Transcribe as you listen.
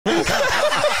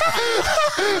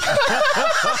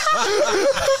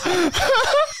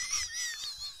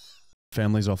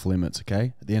family's off limits,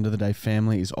 okay? At the end of the day,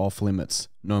 family is off limits.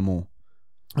 No more.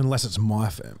 Unless it's my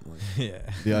family. Yeah.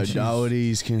 The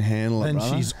O'Dohertys can handle it, Then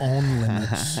brother. she's on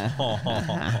limits.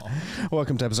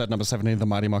 Welcome to episode number 17 of the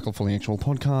Marty Michael Fully Actual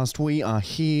podcast. We are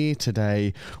here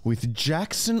today with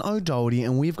Jackson O'Doherty,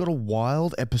 and we've got a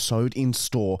wild episode in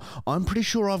store. I'm pretty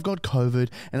sure I've got COVID,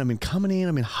 and I've been coming in,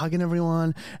 I've been hugging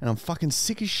everyone, and I'm fucking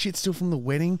sick as shit still from the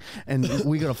wedding, and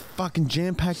we got a fucking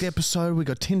jam-packed episode. We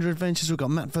got Tinder adventures, we got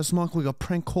Matt vs. Michael, we got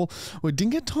prank call. We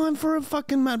didn't get time for a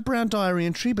fucking Matt Brown diary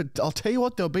entry, but I'll tell you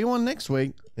what, there'll be one next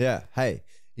week. Yeah. Hey,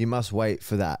 you must wait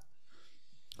for that.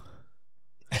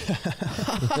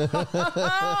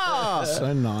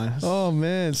 So nice. Oh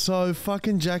man, so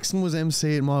fucking Jackson was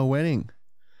MC at my wedding.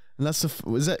 And that's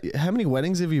how many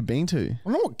weddings have you been to? I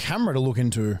don't know what camera to look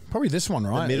into. Probably this one,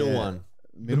 right? The middle one.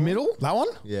 The middle? That one?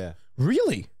 Yeah.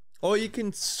 Really? Or you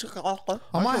can...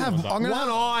 I might have one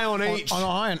eye on each. An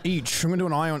eye on each. I'm going to do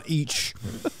an eye on each.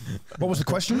 What was the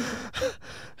question?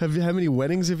 How many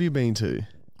weddings have you been to?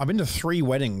 I've been to 3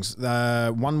 weddings.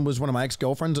 One was one of my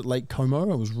ex-girlfriends at Lake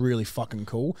Como. It was really fucking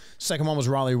cool. Second one was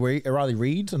Riley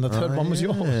Reid's, and the third one was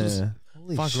yours.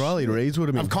 Fuck, Riley Reid's would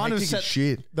have been I've kind of hectic as set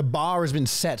shit. The bar has been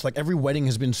set. Like every wedding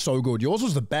has been so good. Yours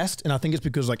was the best, and I think it's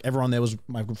because like everyone there was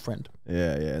my good friend.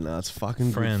 Yeah, no, it's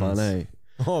fucking Friends. good fun, eh?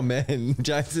 Oh man,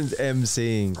 Jackson's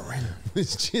MCing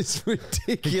was just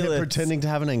ridiculous. Pretending to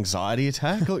have an anxiety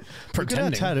attack. Look at our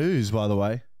Pretending. tattoos, by the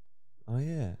way. Oh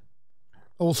yeah.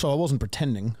 Also, I wasn't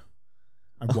pretending.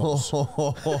 I was.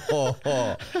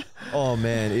 Oh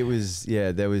man, it was.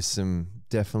 Yeah, there was some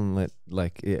definite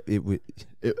like it was.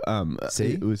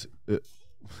 See? It was.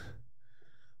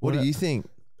 What do you think?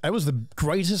 It was the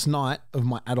greatest night of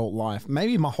my adult life,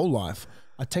 maybe my whole life.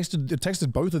 I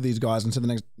texted both of these guys and said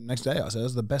the next day, I said, it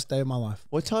was the best day of my life.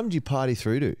 What time did you party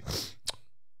through to?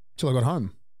 Till I got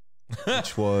home.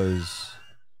 Which was.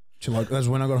 That's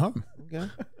when I got home. Okay.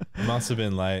 It must have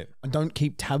been late. I don't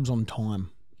keep tabs on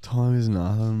time. Time is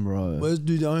nothing, bro. Where's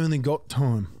dude? I only got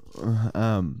time.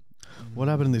 What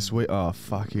happened this week? Oh,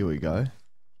 fuck, here we go.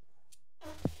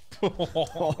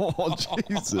 Oh,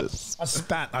 Jesus. I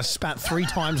spat 3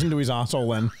 times into his asshole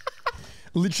then.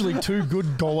 Literally 2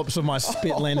 good dollops of my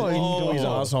spit landed into his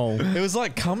asshole. It was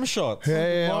like cum shots.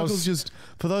 Yeah, Michael's just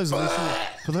for those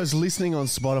listening on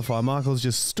Spotify. Michael's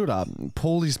just stood up,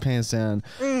 pulled his pants down,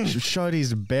 showed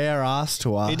his bare ass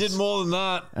to us. He did more than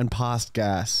that. and passed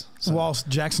gas. So whilst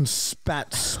Jackson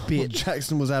spat spit.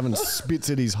 Jackson was having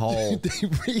spits at his hole. They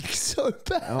reek so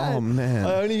bad. Oh man!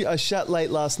 I shat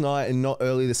late last night and not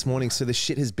early this morning, so the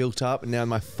shit has built up, and now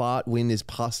my fart wind is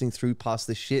passing through past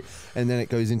the shit, and then it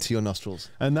goes into your nostrils.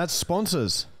 And that's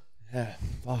sponsors. Yeah,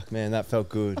 fuck man, that felt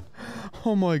good.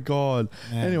 Oh my god.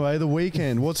 Man. Anyway, the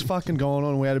weekend. What's fucking going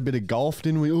on? We had a bit of golf,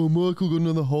 didn't we? Oh, Michael got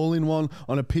another hole in one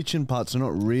on a pitch and putt, so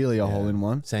not really a hole in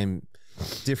one. Same,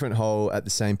 different hole at the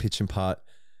same pitch and putt.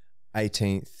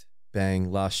 18th,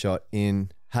 bang, last shot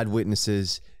in. Had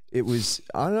witnesses. It was,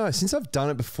 I don't know, since I've done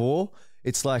it before,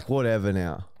 it's like whatever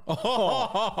now.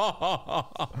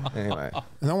 Anyway,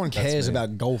 No one cares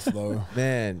about golf though.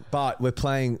 man, but we're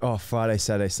playing Friday,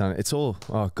 Saturday, Sunday. It's all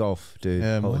golf, dude.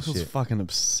 Yeah, Holy Michael's shit. fucking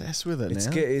obsessed with it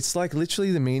now. It's like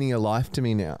literally the meaning of life to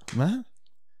me now. Matt,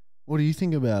 what do you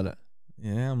think about it?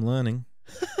 Yeah, I'm learning.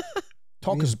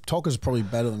 Toccer's probably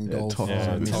better than golf. Toccer's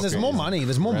Yeah, amazing. And there's more money.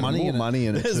 There's more money More in it. money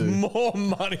in it There's too. more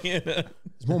money in it.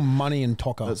 There's more money in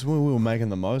Tocker. That's when we were making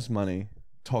the most money.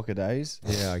 Tocker days.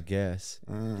 Yeah, I guess.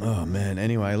 Oh man.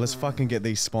 Anyway, let's fucking get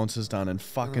these sponsors done and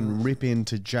fucking rip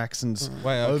into Jackson's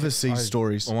Wait, overseas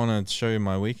stories. I want to show you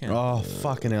my weekend. Oh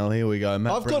fucking hell! Here we go.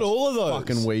 Matt I've got Brent's all of those.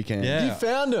 fucking weekend. Yeah. You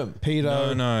found them.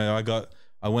 Peter. No,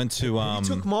 I went to You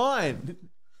took mine.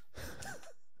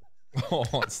 oh,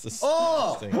 it's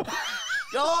disgusting.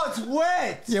 Oh, it's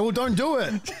wet. Yeah, well, don't do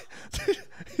it.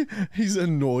 He's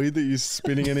annoyed that you're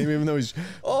spitting at him, even though he's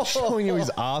showing you his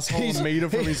asshole a meter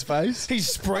from his face. He's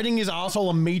spreading his asshole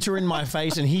a meter in my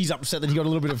face, and he's upset that he got a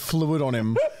little bit of fluid on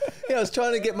him. Yeah, I was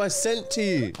trying to get my scent to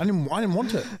you. I didn't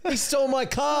want it. He stole my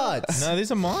cards. No,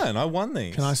 these are mine. I won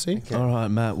these. Can I see? All right,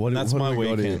 Matt. That's what my have we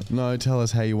got weekend. here? No, tell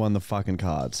us how you won the fucking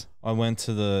cards. I went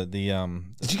to the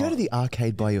Did you go to the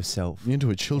arcade by yourself? You into a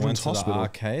went children's to the hospital?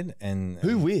 arcade and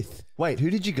Who with? Wait, who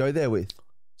did you go there with?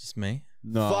 just me.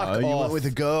 No, Fuck you off. went with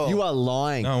a girl. You are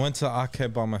lying. No, I went to the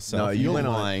arcade by myself. No, you You're went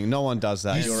on- lying. No one does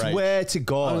that. You You're right. swear to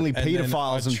God. Only And then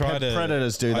pedophiles I and tried to-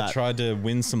 predators do that. I tried to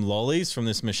win some lollies from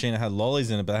this machine. It had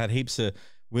lollies in it, but it had heaps of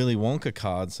Willy Wonka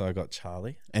cards, so I got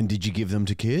Charlie. And did you give them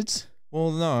to kids? Well,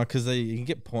 no, because you can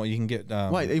get point. You can get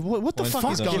Wait, what the points fuck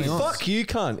for is the- going on? Fuck you,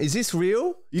 cunt. Is this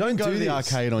real? You don't go to the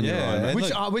arcade on your Yeah. own. Hey, Which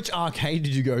look. which arcade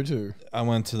did you go to? I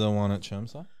went to the one at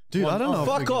Chermside. Dude, I don't know.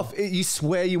 Fuck off. You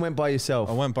swear you went by yourself.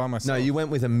 I went by myself. No, you went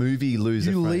with a movie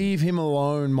loser You friend. leave him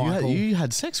alone, Michael. You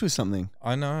had sex with something.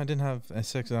 I know. I didn't have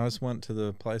sex. I just went to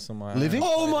the place on my Living? own.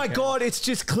 Oh my God, it's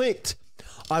just clicked.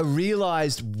 I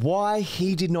realized why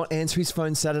he did not answer his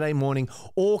phone Saturday morning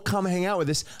or come hang out with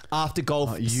us after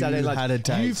golf you Saturday night. had a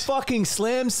date. You fucking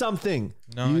slammed something.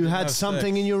 No, I You didn't had have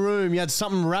something sex. in your room. You had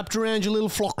something wrapped around your little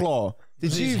flocklaw.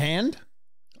 Did you his hand?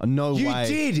 No You way.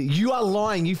 did. You are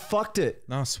lying. You fucked it.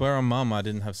 No, I swear on mum, I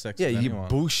didn't have sex Yeah, with you anyone.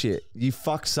 bullshit. You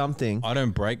fucked something. I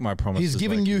don't break my promises. He's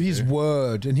giving like you his do.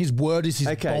 word, and his word is his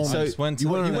Okay, bond. so just went to- you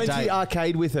went on went a to date. the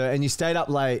arcade with her and you stayed up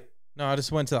late. No, I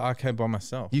just went to the arcade by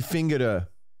myself. You fingered her.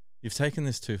 You've taken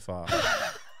this too far.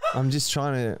 I'm just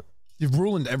trying to. You've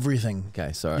ruined everything.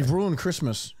 Okay, sorry. You've ruined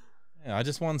Christmas. Yeah, I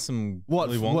just won some What?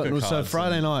 Willy Wonka So cards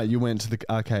Friday and- night you went to the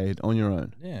arcade on your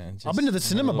own. Yeah, just I've been to the had a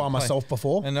cinema by little play. myself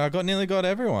before. and I nearly got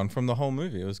everyone from the whole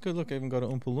movie. It was good. Look, I even got an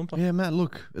Oompa Loompa. Yeah, Matt.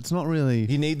 Look, it's not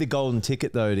really. You need the golden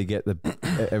ticket though to get the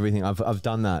everything. I've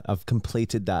done that. I've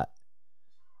completed that.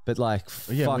 But like,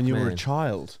 Yeah, fuck, when you were a man.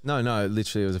 child. No,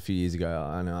 literally, it was a few years ago.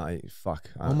 I know.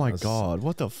 Oh my God!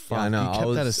 What the fuck? Yeah, I know. You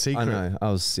kept that a secret. I know.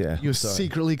 I was. Yeah. You're sorry.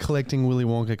 secretly collecting Willy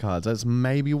Wonka cards. That's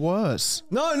maybe worse.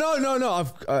 No.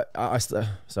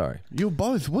 Sorry. You're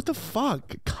both. What the fuck?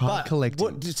 Card collecting.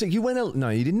 What? So you went? No,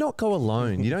 you did not go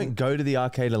alone. You don't go to the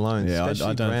arcade alone. Yeah, I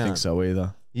especially don't Brown. think so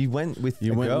either. You went with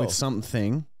You a went girl. with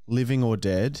something, living or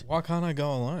dead. Why can't I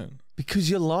go alone? Because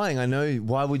you're lying. I know.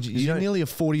 Why would you? You You're don't. nearly a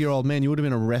 40-year-old man. You would have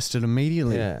been arrested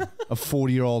immediately. Yeah. A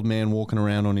 40-year-old man walking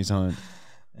around on his own.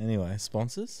 Anyway,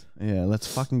 sponsors? Yeah, let's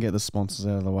fucking get the sponsors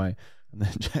out of the way. And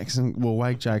then Jackson, we'll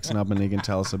wake Jackson up and he can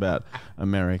tell us about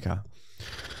America.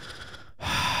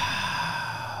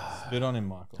 Spit on him,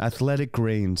 Michael. Athletic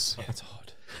Greens. That's hot.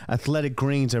 Athletic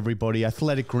Greens, everybody.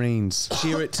 Athletic Greens.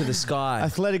 Cheer it to the sky.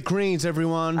 Athletic Greens,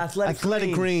 everyone.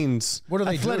 Athletic Greens. What do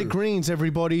they Athletic do? Greens,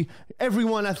 everybody.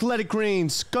 Everyone, Athletic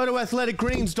Greens. Go to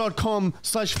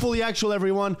athleticgreens.com/fullyactual,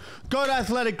 everyone. Go to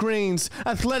Athletic Greens.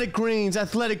 Athletic Greens.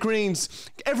 Athletic Greens.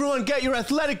 Everyone get your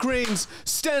Athletic Greens.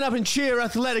 Stand up and cheer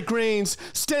Athletic Greens.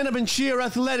 Stand up and cheer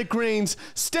Athletic Greens.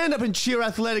 Stand up and cheer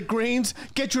Athletic Greens.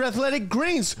 Get your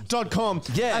athleticgreens.com.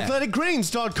 Yeah.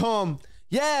 Athleticgreens.com.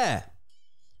 Yeah.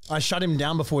 I shut him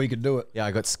down before he could do it. Yeah,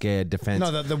 I got scared. Defense.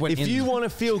 No, that went if in. you want to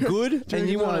feel good and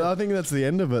you want to, I think that's the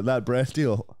end of it, that breath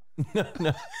deal. Do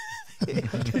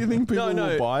you think people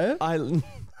will buy it?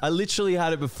 I literally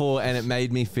had it before and it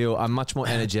made me feel I'm much more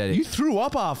energetic. You threw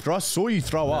up after. I saw you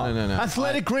throw up. no.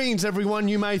 Athletic Greens, everyone,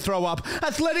 you may throw up.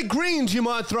 Athletic Greens, you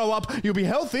might throw up. You'll be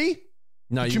healthy,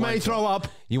 no, but you may won't throw up.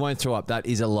 You won't throw up. That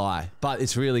is a lie. But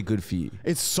it's really good for you.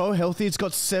 It's so healthy. It's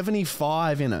got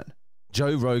 75 in it.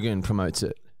 Joe Rogan promotes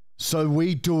it. So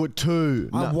we do it too.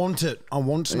 I want it. I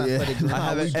want some athletic. I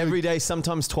have it every day,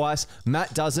 sometimes twice.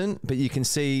 Matt doesn't, but you can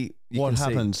see What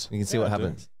happens. You can see what I do.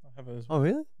 happens. I have it as Oh,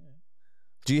 really?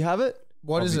 Do you have it?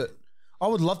 What is it? I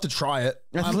would love to try it.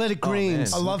 Athletic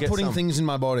Greens. I man. love Get putting some. things in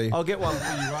my body. I'll get one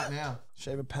for you right now.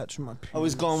 Shave a patch on my penis. I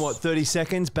was gone, 30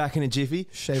 seconds, back in a jiffy.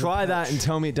 Shave a Try that patch. and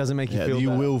tell me it doesn't make you Yeah, feel you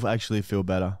better. will actually feel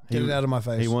better. Get it out of my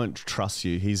face. He won't trust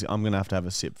you. I'm going to have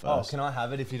a sip Oh, first. can I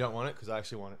have it if you don't want it? Because I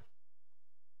actually want it.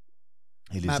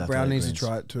 It is Matt Brown Athletic needs Greens. to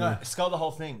try it too. No, skull the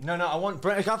whole thing. No, I want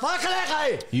Brent.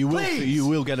 You will. Please. You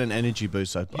will get an energy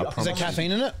boost. I Is promise. there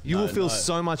caffeine in it? You will feel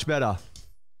so much better.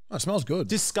 Oh, it smells good.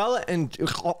 Just skull it and.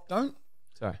 Don't.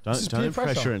 Sorry. This is Don't peer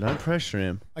pressure. pressure him. Don't pressure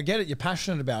him. I get it. You're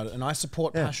passionate about it, and I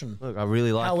support passion. Look, I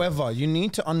really like it. However, you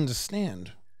need to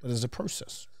understand that there's a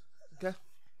process. Okay.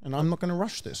 And I'm not going to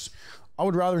rush this. I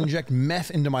would rather inject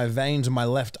meth into my veins in my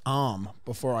left arm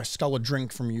before I scull a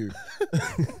drink from you.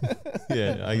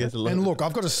 Yeah, I guess a lot. And look,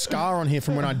 I've got a scar on here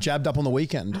from when I jabbed up on the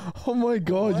weekend. Oh my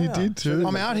God, you did too.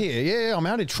 I'm out here. Yeah, I'm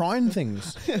out here trying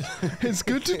things. It's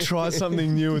good to try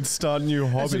something new and start new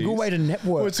hobbies. It's a good way to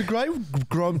network. Well, it's a great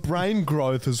brain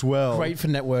growth as well. Great for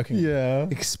networking. Yeah.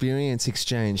 Experience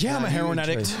exchange. Yeah, I'm a You heroin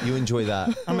enjoy- addict. You enjoy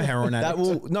that. I'm a heroin addict. That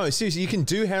will no seriously. You can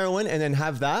do heroin and then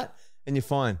have that, and you're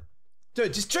fine.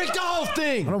 Dude, just drink the whole I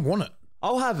thing. don't want it.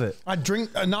 I'll have it. I drink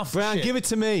enough. Brown, shit. give it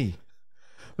to me.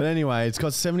 But anyway, it's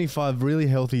got 75 really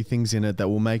healthy things in it that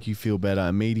will make you feel better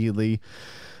immediately.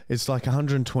 It's like a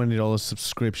 $120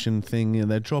 subscription thing,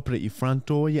 and they drop it at your front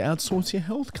door. You outsource your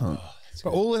health, cunt.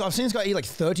 But I've seen this guy eat like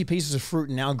 30 pieces of fruit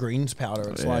and now greens powder.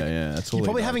 It's like that's all you're he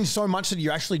probably does. having so much that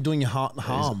you're actually doing your heart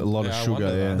harm. A lot Yeah, of I sugar.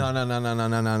 wonder Yeah.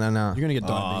 that. No. You're gonna get Oh,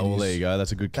 diabetes. well, there you go.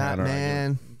 That's a good That counter.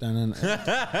 man.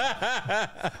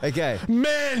 Okay.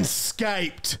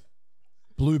 Manscaped.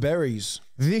 Blueberries.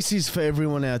 This is for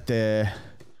everyone out there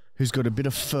who's got a bit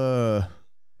of fur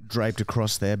draped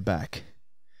across their back.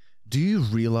 Do you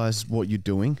realize what you're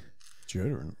doing?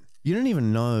 Deodorant. You don't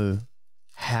even know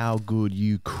how good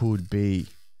you could be.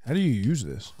 How do you use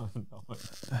this?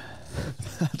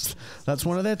 That's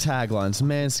one of their taglines,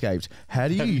 Manscaped. How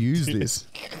do you use this?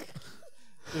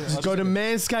 Just go to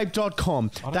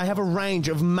manscaped.com. They have a range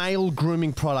of male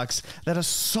grooming products that are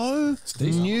so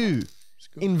new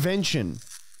invention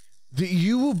that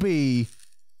you will be...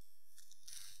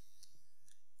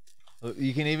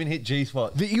 You can even hit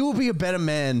G-spot. That you will be a better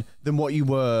man than what you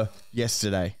were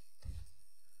yesterday.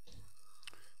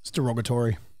 It's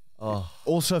derogatory. Oh,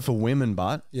 Also for women,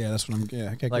 but... Yeah, that's what I'm.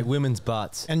 Yeah, okay. like good. women's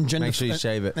butts. And gender. Make sure you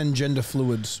shave it. And gender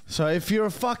fluids. So if you're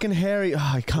a fucking hairy... Oh,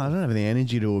 I don't have the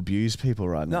energy to abuse people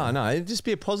right now. No, it'd just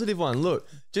be a positive one. Look,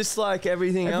 just like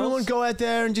everything Everyone else. go out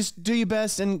there and just do your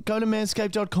best and go to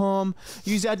manscaped.com.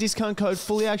 Use our discount code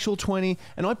FullyActual20.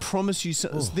 And I promise you,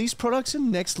 these products are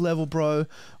next level, bro.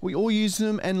 We all use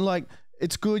them and like...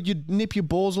 It's good. You nip your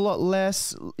balls a lot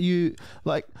less.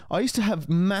 I used to have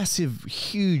massive,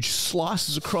 huge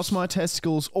slices across my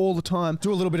testicles all the time.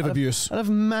 Do a little bit of abuse. I'd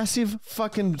have massive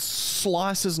fucking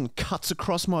slices and cuts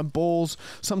across my balls.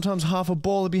 Sometimes half a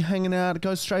ball would be hanging out. It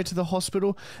goes straight to the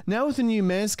hospital. Now with the new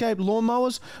Manscaped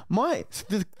lawnmowers,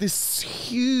 this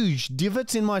huge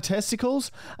divots in my testicles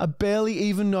are barely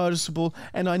even noticeable,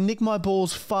 and I nick my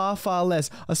balls far, far less.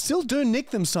 I still do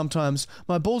nick them sometimes.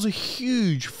 My balls are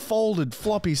huge, folded,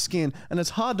 floppy skin, and it's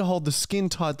hard to hold the skin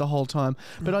tight the whole time.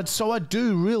 But I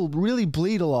do really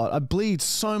bleed a lot. I bleed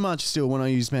so much still when I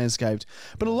use Manscaped,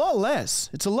 but a lot less.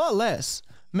 It's a lot less.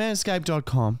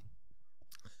 Manscaped.com.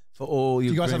 For all your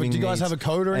Do you guys have a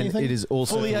code or and anything? it is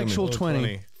also Fully for women. Actual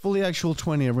 20. Fully Actual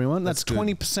 20, everyone. That's good.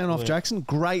 20% off, Jackson.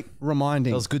 Great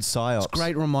reminding. That was good psyops. It's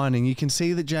great reminding. You can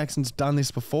see that Jackson's done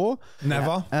this before.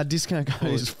 Never. Our discount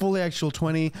code is Fully Actual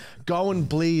 20. Go and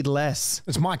bleed less.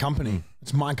 It's my company.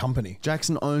 It's my company.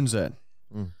 Jackson owns it.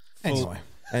 Anyway.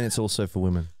 And it's also for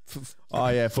women. Oh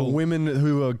yeah, for women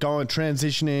who are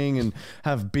transitioning and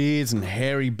have beards and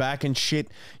hairy back and shit.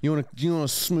 You want to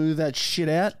smooth that shit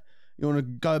out? You want to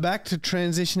go back to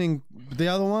transitioning the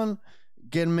other one?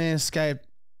 Get Manscaped.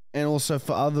 And also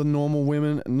for other normal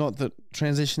women, not that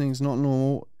transitioning is not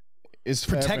normal. Is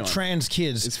for Protect everyone. trans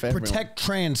kids. It's for Protect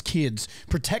trans kids.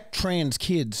 Protect trans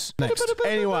kids. Next.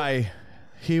 Anyway,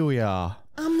 here we are.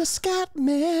 I'm the scat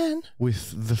man.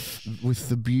 With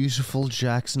the beautiful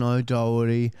Jackson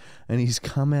O'Doherty, and he's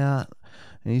come out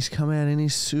in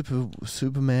his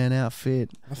Superman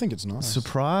outfit. I think it's nice.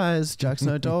 Surprise, Jackson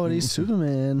O'Doherty's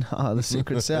Superman. Ah, the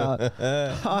secret's out.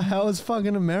 How is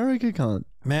fucking America, cunt?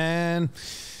 Man.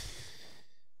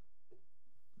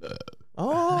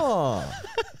 Oh,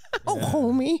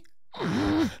 homie.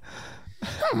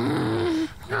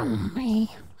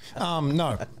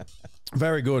 No.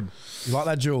 Very good. You like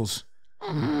that, Jules?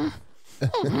 That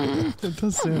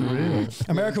does sound real.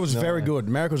 America was very good.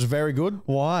 America was very good.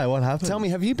 Why? What happened? Tell me,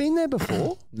 have you been there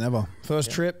before? Never.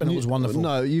 First trip and it was wonderful.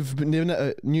 No, you've been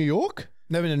to New York?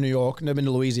 Never been to New York. Never been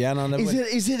to Louisiana. Never been.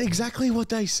 Is it exactly what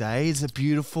they say? Is it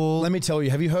beautiful? Let me tell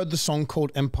you. Have you heard the song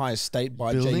called Empire State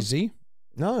by Building? Jay-Z?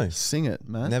 No, Sing it,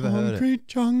 man. never heard it. Concrete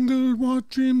jungle, what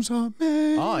dreams are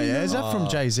made. Oh yeah, is that from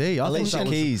Jay-Z? I Alicia thought that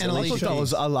Keys. Was, I Alicia thought that was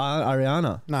Keys.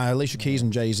 Ariana. No, Alicia Keys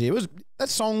and Jay-Z. That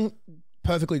song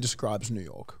perfectly describes New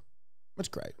York. It's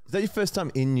great. Is that your first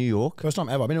time in New York? First time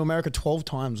ever. I've been to America 12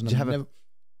 times and Did you I've have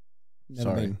never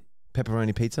Sorry. been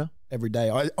Pepperoni pizza? every day.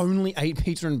 I only ate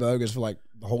pizza and burgers for like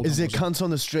the whole time. Is there I was there. cunts on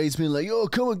the streets being like, "Yo,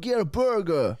 come and get a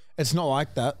burger"? It's not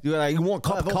like that. You want a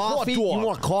cup Have of a hot coffee? dog. You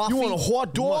want coffee? You want a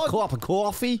hot You want dog? a cup of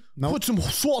coffee? Nope. Put some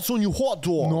sauce on your hot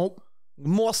dog. Nope.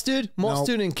 Mustard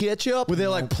and ketchup? Were there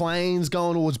like planes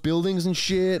going towards buildings and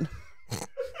shit?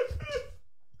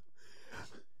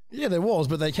 Yeah, there was,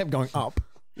 but they kept going up.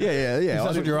 Yeah. If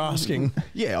that's what you're asking.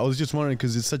 Yeah, I was just wondering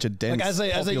because it's such a dense,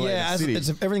 populated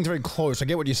city. Everything's very close. I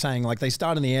get what you're saying. Like they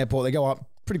start in the airport, they go up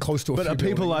pretty close to a But few are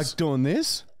people buildings. like doing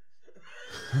this?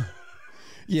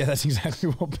 Yeah, that's exactly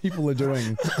what people are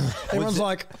doing. Everyone's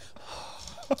like,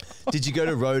 Did you go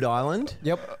to Rhode Island?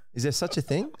 yep, Is there such a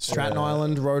thing? Staten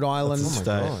Island, Rhode Island, Oh my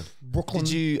God. Brooklyn.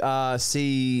 Did you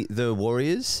see the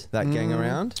Warriors, that gang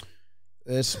around?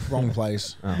 It's wrong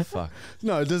place. Oh, fuck.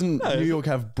 No, doesn't New York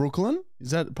have Brooklyn? Is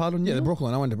that part of New Yeah, the York?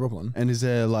 Brooklyn. I went to Brooklyn. And is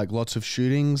there like lots of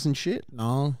shootings and shit?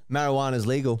 No. Marijuana's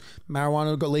legal.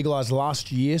 Marijuana got legalized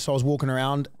last year, so I was walking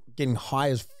around getting high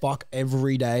as fuck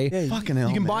every day. Fucking hell.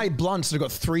 You can man. buy blunts that have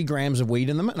got 3 grams of weed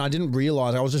in them, and I didn't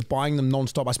realize I was just buying them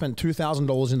nonstop. I spent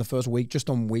 $2,000 in the first week just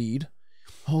on weed.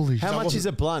 Holy How shit. much is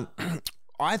a blunt?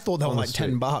 I thought they were On the like street.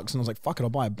 $10, and I was like, "Fuck it, I'll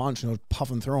buy a bunch." And I was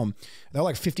puffing through them. They were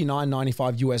like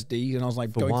 $59.95 USD, and I was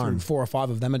like going one. through 4 or 5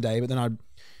 of them a day. But then I'd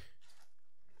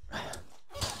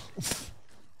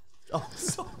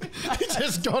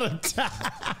just got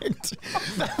attacked.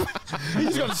 He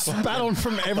just got spat on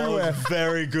from everywhere.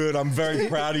 Very good. I'm very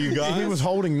proud of you guys. He was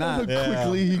holding that.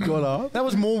 Quickly he got up. That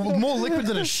was more liquid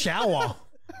than a shower.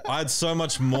 I had so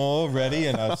much more ready,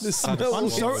 and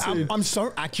I'm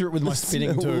so accurate with my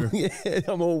spitting too. Yeah,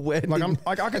 I'm all wet.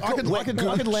 Like I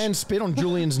could land spit on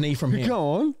Julian's knee from here.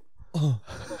 Go on.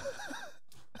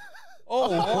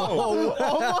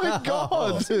 Oh my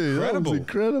God, dude. That was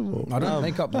incredible. I don't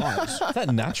make up lies. Is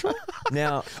that natural?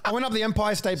 Now, I went up the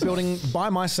Empire State Building by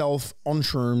myself on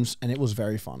shrooms, and it was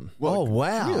very fun. oh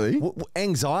wow! Really?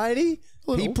 Anxiety?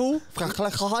 Little. People?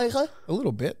 A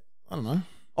little bit. I don't know.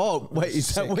 Oh wait,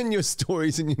 is that when your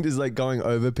stories and you're just like going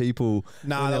over people?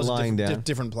 Nah, when that they're was lying a down.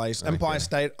 different place. Empire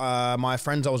State. My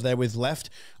friends I was there with left.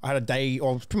 I had a day,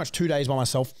 or pretty much 2 days by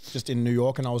myself, just in New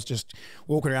York, and I was just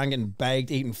walking around, getting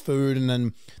bagged, eating food, and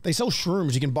then they sell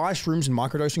shrooms. You can buy shrooms in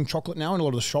microdosing chocolate now in a lot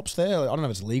of the shops there. I don't know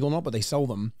if it's legal or not, but they sell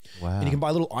them. Wow. And you can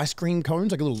buy little ice cream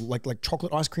cones, like a little like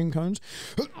chocolate ice cream cones.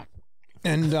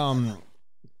 And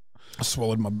I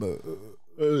swallowed my.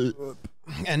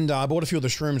 And I bought a few of the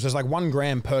shrooms. There's like 1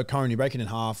 gram per cone. You break it in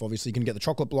half. Obviously, you can get the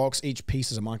chocolate blocks. Each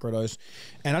piece is a microdose.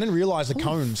 And I didn't realize the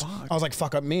cones. I was like,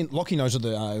 fuck. Me and Lockie knows that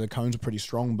the cones are pretty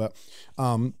strong. But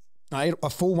I ate a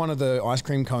full one of the ice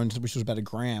cream cones, which was about 1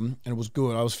 gram, and it was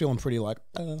good. I was feeling pretty like.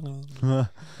 And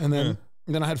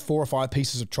then I had 4 or 5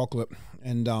 pieces of chocolate,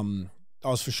 and I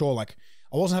was for sure like.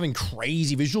 I wasn't having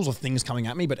crazy visuals of things coming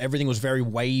at me, but everything was very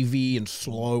wavy and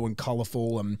slow and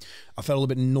colourful, and I felt a little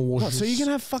bit nauseous. So you can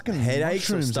have fucking Headaches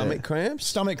or mushrooms stomach there. cramps?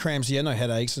 Stomach cramps, yeah, no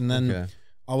headaches. And then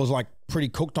I was like pretty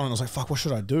cooked on it. I was like, fuck, what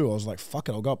should I do? I was like, fuck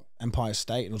it, I'll go up Empire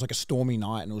State. And it was like a stormy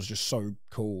night, and it was just so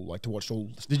cool, like to watch all.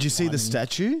 Did you see the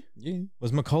statue? Yeah.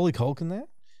 Was Macaulay Culkin there?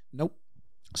 Nope.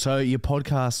 So your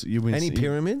podcast, Any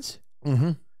pyramids?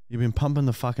 Mm-hmm. You've been pumping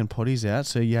the fucking potties out.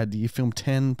 So you filmed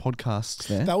 10 podcasts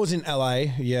there. That was in LA.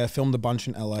 Yeah, filmed a bunch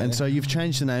in LA. And so you've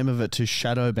changed the name of it to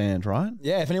Shadow Band, right?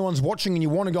 yeah, if anyone's watching and you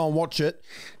want to go and watch it,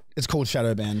 it's called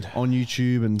Shadow Band. On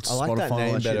YouTube and I Spotify. like that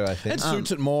name and better, shit. I think. It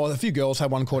suits it more. A few girls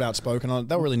had one called Outspoken.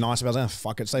 They were really nice about it. I was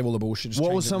like, fuck it, save all the bullshit. Just What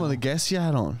change was it some of now. the guests you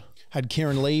had on? Had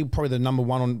Kieran Lee, probably the number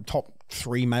 1 on top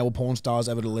 3 male porn stars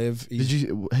ever to live.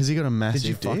 Has he got a massive Did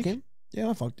you dick? fuck him? Yeah,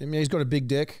 I fucked him. Yeah, he's got a big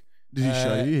dick. Did he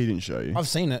show you? He didn't show you. I've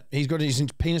seen it. He's got his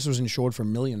penis was insured for $1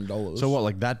 million. So what,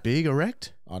 like that big,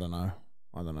 erect? I don't know.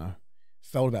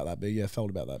 Felt about that big. Yeah, felt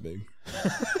about that big.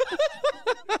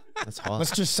 That's hot.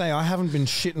 Let's just say I haven't been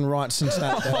shitting right since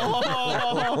that day.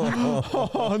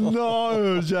 Oh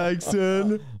no,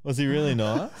 Jackson. Was he really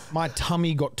nice? My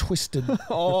tummy got twisted.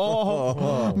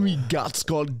 Oh, me guts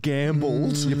got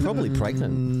gambled. You're probably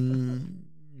pregnant.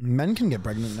 Men can get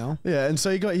pregnant now. Yeah, and so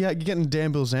you're getting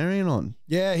Dan Bilzerian on.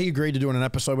 Yeah, he agreed to do an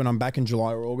episode when I'm back in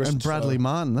July or August. And Bradley so-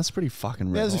 Martin. That's pretty fucking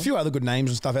Yeah, rare. there's a few other good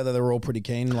names and stuff out there that are all pretty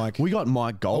keen. Like We got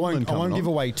Mike I Goldman won't give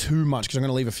on. away too much because I'm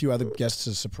going to leave a few other guests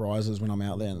as surprises when I'm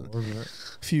out there. And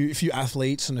a few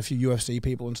athletes and a few UFC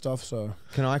people and stuff. So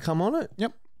Can I come on it?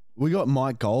 yep. We got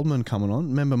Mike Goldman coming on.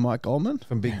 Remember Mike Goldman?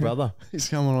 From Big Brother. He's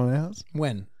coming on ours.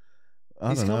 When?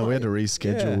 I don't know. We had to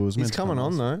reschedule. Yeah, It was meant he's to coming come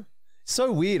on though.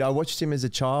 So weird. I watched him as a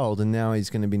child and now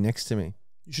he's going to be next to me.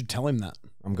 You should tell him that.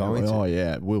 I'm going to. Oh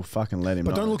yeah, we'll fucking let him.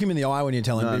 But know. don't look him in the eye when you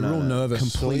tell him. Be real nervous.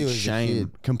 Complete as a shame.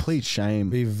 kid. Complete shame.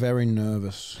 Be very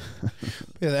nervous.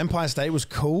 Yeah, the Empire State was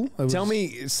cool. Tell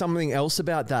me something else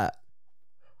about that.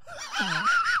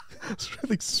 It's a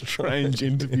really strange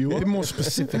interview. a bit more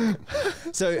specific.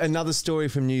 So another story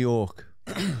from New York.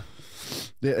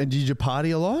 Yeah, and did you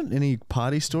party a lot? Any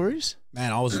party stories?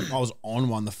 Man, I was on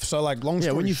one. So like long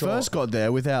story Yeah, when you short, first got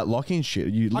there without locking shit,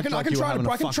 you I looked can like you were having a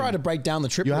I can try fucking- to break down the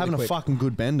trip. You're really having quick. a fucking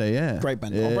good bender, yeah. Great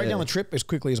bender. I'll break down the trip as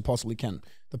quickly as I possibly can.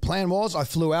 The plan was I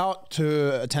flew out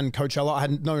to attend Coachella. I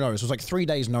had no notice. It was like 3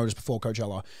 days notice before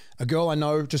Coachella. A girl I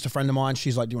know, just a friend of mine,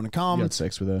 she's like, do you want to come? You had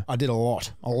sex with her. I did a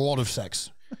lot of sex.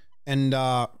 And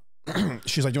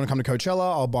she's like, do you want to come to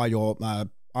Coachella? I'll buy your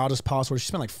artist pass. She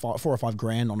spent like 4 or 5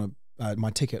 grand on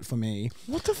my ticket for me.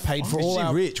 What the Paid for Is all she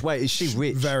our... rich? Wait, is she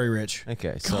rich? Very rich.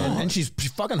 Okay, so And she's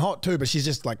fucking hot too, but she's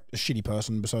just like a shitty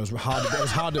person. So it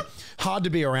was hard to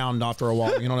be around after a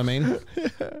while. You know what I mean?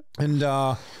 And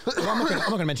I'm not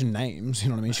gonna mention names. You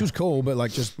know what I mean? She was cool, but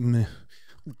like just. Meh.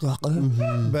 But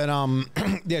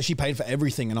yeah, she paid for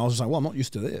everything, and I was just like, well, I'm not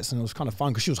used to this, and it was kind of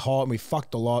fun because she was hot and we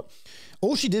fucked a lot.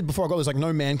 All she did before I got was like,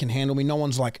 no man can handle me. No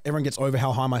one's like, everyone gets over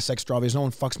how high my sex drive is. No one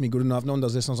fucks me good enough. No one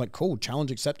does this. And I was like, cool, challenge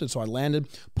accepted. So I landed,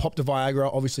 popped a Viagra.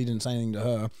 Obviously didn't say anything to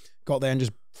her. Got there and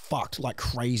just fucked like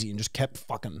crazy and just kept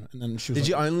fucking. And then she was Did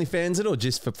you like, OnlyFans it or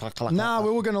just for fuck? nah, we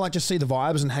were going to like just see the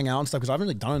vibes and hang out and stuff because I haven't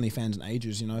really done OnlyFans in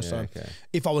ages, you know. So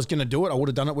if I was going to do it, I would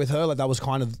have done it with her. Like that was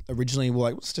kind of originally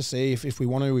like, let's just see if we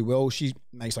want to, we will. She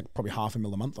makes like probably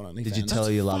 $500,000 a month on OnlyFans. Did you tell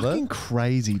her you love her? Fucking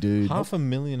crazy, dude.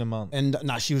 $500,000 a month. And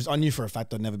nah, I knew for a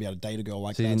fact I'd never be able to date a girl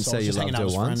like So you that. didn't So say I was you just hanging loved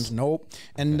out her with once? friends. Nope.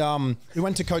 And we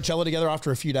went to Coachella together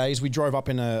after a few days. We drove up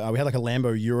in we had like a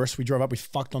Lambo Urus. We drove up, we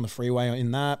fucked on the freeway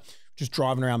in that. Just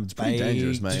driving around the bay.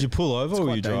 dangerous, mate. Did you pull over or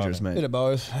were you dangerous, driving? mate. Bit of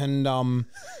both. And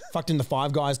fucked in the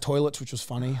Five Guys toilets, which was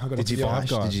funny. I got Did a you video, Five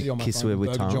Guys? Did you video on my kiss phone, her with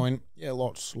burger tongue? joint. Yeah,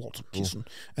 lots of kissing.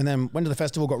 And then went to the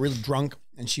festival, got really drunk,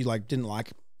 and she like didn't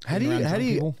like. How being around drunk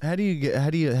people. how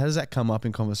does that come up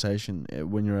in conversation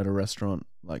when you're at a restaurant?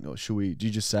 Like, or do you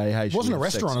just say, hey, It wasn't a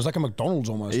restaurant. It was like a McDonald's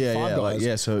almost. Yeah, Five yeah, Guys. like,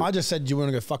 yeah, so- I just said, "Do you want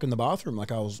to go fuck in the bathroom?"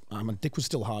 Like my dick was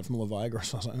still hard from all the Viagra.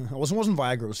 So I was like, it wasn't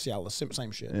Viagra. It was Cialis.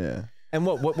 Same shit. Yeah. And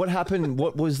what happened?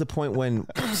 What was the point when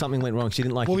something went wrong? She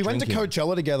didn't like. Well, you we went to drinking.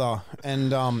 Coachella together,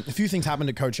 and a few things happened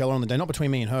at Coachella on the day. Not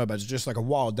between me and her, but it's just like a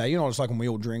wild day. You know, it's like when we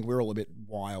all drink, we're all a bit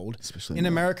wild. Especially in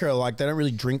America, like they don't really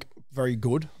drink very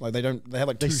good. Like they have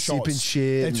like two sip shots. and shit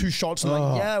They have and- 2 shots and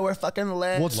like, yeah, we're fucking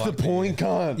lit. What's the point,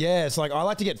 cunt? Yeah, it's like I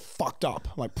like to get fucked up,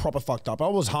 like proper fucked up. I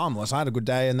was harmless. I had a good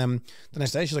day, and then the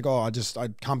next day she's like, "Oh, I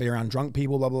can't be around drunk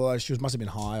people." Blah blah blah. She must have been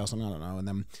high or something. I don't know. And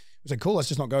then it was like, "Cool, let's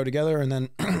just not go together." And then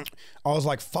I was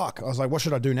like, "Fuck!" I was like, "What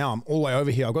should I do now? I'm all the way over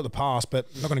here. I've got the pass, but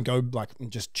I'm not going to go like and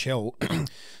just chill." So I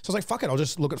was like, "Fuck it! I'll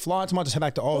just look at flights. I might just head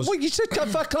back to Oz." Well, you said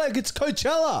fuck like it's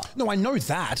Coachella. No, I know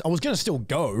that. I was going to still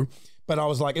go, but I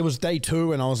was like, it was day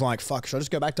 2, and I was like, fuck, should I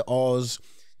just go back to Oz?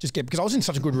 Because I was in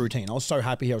such a good routine. I was so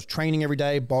happy. I was training every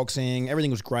day, boxing, everything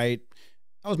was great.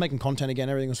 I was making content again,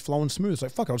 everything was flowing smooth. So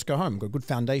fuck it, I'll just go home. Got a good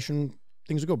foundation,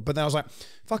 things are good. But then I was like,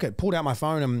 fuck it, pulled out my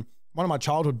phone, and one of my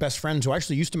childhood best friends who I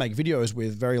actually used to make videos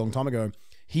with very long time ago,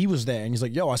 he was there, and he's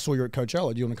like, yo, I saw you at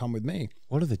Coachella. Do you want to come with me?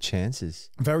 What are the chances?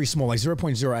 Very small, like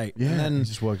 0.08. Yeah, and then you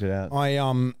just worked it out.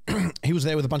 he was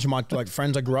there with a bunch of my like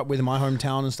friends I grew up with in my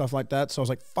hometown and stuff like that. So I was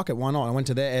like, fuck it, why not? I went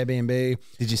to their Airbnb.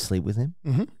 Did you sleep with him?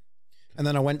 And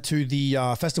then I went to the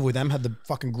festival with them, had the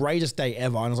fucking greatest day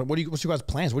ever. And I was like, what's your guys'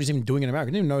 plans? What are you even doing in America?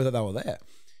 I didn't even know that they were there.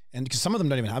 And because some of them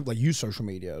don't even have use social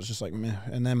media. It was just like, meh.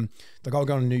 And then like, I'll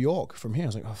go to New York from here. I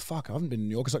was like, oh fuck, I haven't been to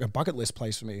New York. It's like a bucket list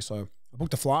place for me. So I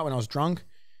booked a flight when I was drunk,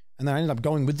 and then I ended up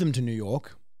going with them to New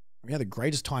York. We had the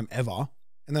greatest time ever.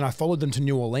 And then I followed them to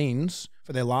New Orleans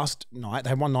for their last night. They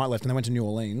had one night left, and they went to New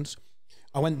Orleans.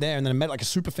 I went there, and then I met like a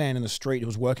super fan in the street who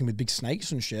was working with big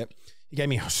snakes and shit. He gave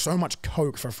me so much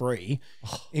coke for free.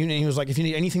 And he was like, if you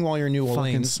need anything while you're in New Fucking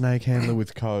Orleans, snake handler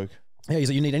with coke. yeah, he's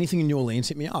like, you need anything in New Orleans,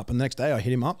 hit me up. And the next day I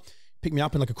hit him up, picked me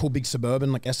up in like a cool big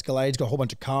Suburban, like Escalades, got a whole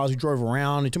bunch of cars. We drove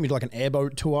around. He took me to like an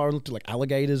airboat tour and looked at like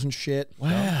alligators and shit.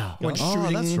 Wow. We went Oh,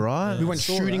 shooting. that's right. We I went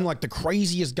saw shooting that. like the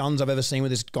craziest guns I've ever seen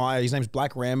with this guy. His name's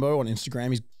Black Rambo on Instagram.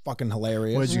 He's fucking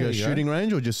hilarious. Where'd you go? There you go. Shooting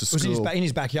range or just a It was school? in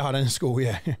his backyard in school,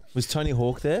 yeah. Was Tony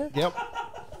Hawk there? Yep.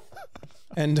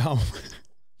 And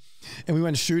and we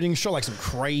went shooting, shot like some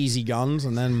crazy guns,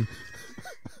 and then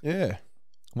yeah,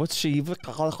 What's she?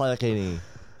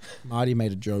 Marty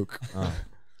made a joke.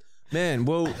 Man,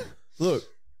 well, look.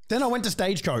 Then I went to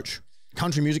Stagecoach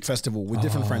Country Music Festival with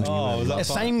different friends. was that The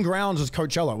fun? same grounds as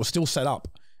Coachella. It was still set up.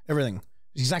 Everything.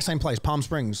 The exact same place, Palm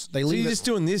Springs. They So leave you're it. just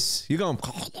doing this. You're going.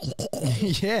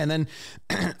 Yeah, and then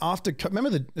after,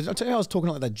 remember did I tell you I was talking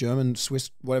like that German,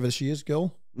 Swiss, whatever she is,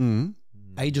 girl?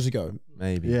 Ages ago.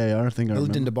 Maybe. Yeah, I don't think I I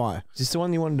lived in remember. Dubai. Is this the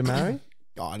one you wanted to marry?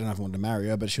 Oh, I don't know if I wanted to marry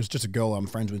her, but she was just a girl I'm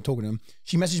friends with talking to him.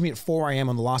 She messaged me at 4 a.m.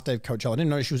 on the last day of Coachella. I didn't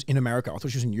know she was in America. I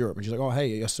thought she was in Europe. And she's like, oh,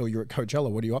 hey, I saw you're at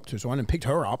Coachella. What are you up to? So I went and picked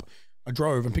her up. I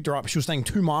drove and picked her up. She was staying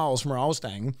 2 miles from where I was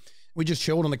staying. We just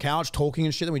chilled on the couch talking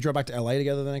and shit. Then we drove back to LA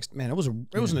together the next. Man, it was an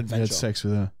You had adventure. sex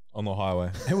with her. On the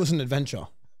highway. It was an adventure.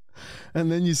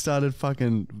 And then you started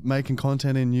fucking making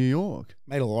content in New York.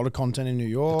 Made a lot of content in New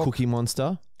York. Cookie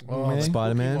Monster. Oh,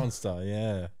 Spider-Man. Monster,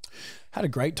 yeah. Had a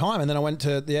great time. And then I went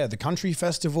to the country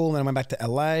festival, and then I went back to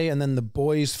LA, and then the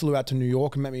boys flew out to New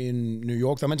York and met me in New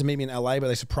York. They meant to meet me in LA, but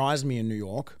they surprised me in New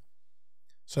York.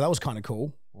 So that was kind of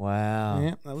cool. Wow.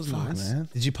 Yeah, that was nice. Man.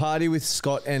 Did you party with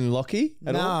Scott and Lockie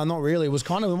at all? Nah, not really. It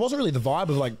wasn't really the vibe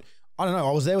of like, I don't know.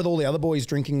 I was there with all the other boys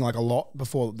drinking like a lot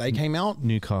before they came out.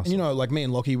 Newcastle. And you know, like me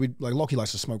and Lockie, Lockie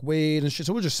likes to smoke weed and shit.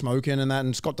 So we're just smoking and that.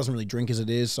 And Scott doesn't really drink as it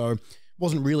is. So it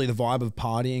wasn't really the vibe of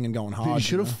partying and going hard. But you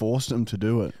should have know? forced him to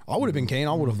do it. I would have been keen.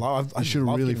 I would have loved. I should have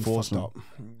loved really getting forced fucked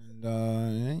him. up.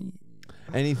 And,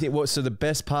 Anything? What? So the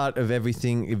best part of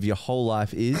everything of your whole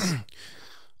life is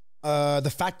the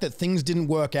fact that things didn't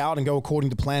work out and go according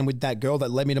to plan with that girl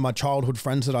that led me to my childhood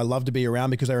friends that I love to be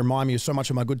around because they remind me of so much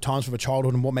of my good times from a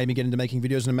childhood and what made me get into making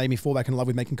videos and it made me fall back in love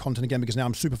with making content again because now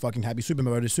I'm super fucking happy, super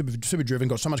motivated, super driven,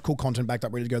 got so much cool content backed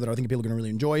up, ready to go that I think people are going to really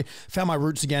enjoy. Found my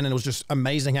roots again and it was just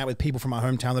amazing out with people from my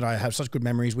hometown that I have such good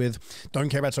memories with. Don't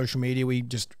care about social media.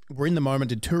 We're in the moment,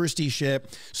 did touristy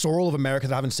shit, saw all of America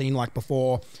that I haven't seen like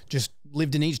before, just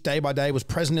lived in each day by day, was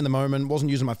present in the moment,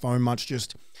 wasn't using my phone much,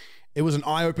 just... It was an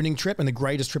eye-opening trip and the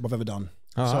greatest trip I've ever done.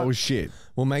 So it was shit.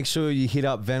 Well, make sure you hit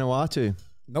up Vanuatu.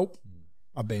 Nope.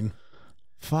 I've been.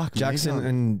 Fuck. Jackson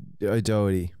and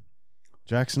O'Doherty.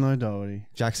 Jackson O'Doherty.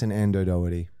 Jackson and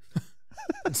O'Doherty.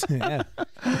 Yeah.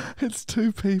 It's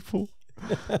two people.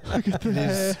 Look at the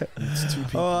hair. It's 2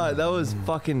 people. All right, that was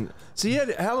fucking... So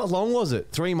how long was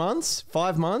it? 3 months?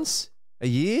 5 months? A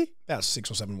year? About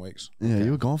 6 or 7 weeks. Yeah, you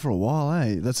were gone for a while,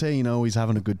 eh? That's how you know he's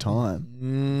having a good time.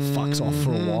 Fucks off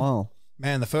for a while.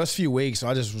 Man, the first few weeks,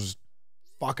 I just was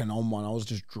fucking on one. I was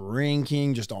just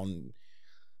drinking, just on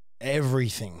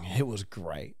everything. It was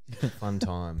great. Fun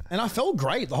time. And I felt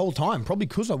great the whole time, probably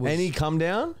because I was... Any come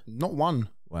down? Not one.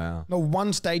 Wow. Not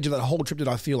one stage of that whole trip did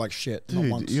I feel like shit. Not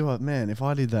Dude, once. you're man, if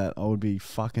I did that, I would be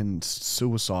fucking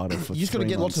suicidal for You just got to 3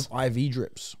 get months. lots of IV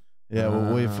drips. Yeah,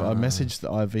 well, I messaged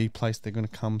the IV place. They're going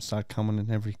to start coming in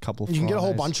every couple of You can get a whole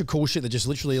Fridays. bunch of cool shit that just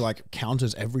literally like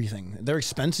counters everything. They're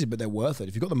expensive, but they're worth it.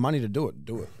 If you've got the money to do it,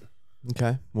 do it.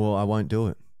 Okay. Well, I won't do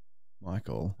it.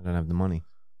 Michael. I don't have the money.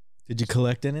 Did you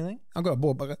collect anything? I got a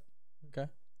bought back.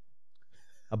 Okay.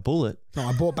 A bullet? No,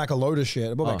 I bought back a load of shit.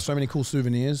 I bought back so many cool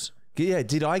souvenirs. Yeah.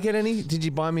 Did I get any? Did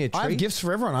you buy me a treat? I have gifts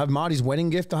for everyone. I have Marty's wedding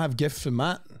gift. I have gifts for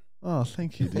Matt. Oh,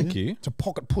 thank you, dude. Thank you. It's a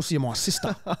pocket pussy of my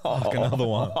sister. Fuck, another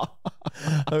one.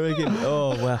 I reckon.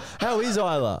 Oh, wow. How is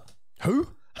Isla? Who?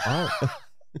 Oh.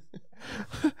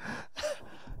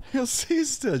 Your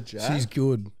sister, Jack. She's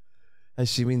good. Has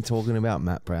she been talking about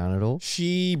Matt Brown at all?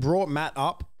 She brought Matt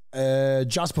up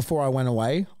just before I went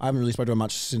away. I haven't really spoken to her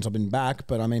much since I've been back,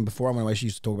 but I mean, before I went away, she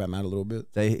used to talk about Matt a little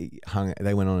bit. They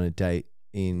went on a date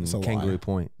in It's a Kangaroo lie.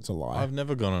 Point. It's a lie. I've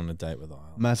never gone on a date with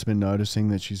Isla. Matt's been noticing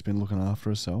that she's been looking after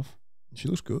herself. She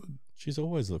looks good. She's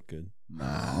always looked good.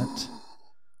 Matt.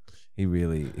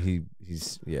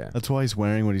 He's yeah. That's why he's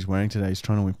wearing what he's wearing today. He's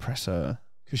trying to impress her.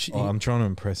 Because Oh, I'm trying to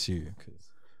impress you.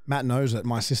 Matt knows that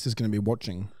my sister's going to be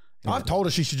watching. I've told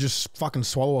her she should just fucking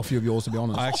swallow a few of yours, to be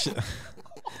honest. I actually,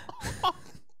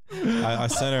 I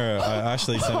sent her. I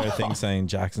actually sent her a thing saying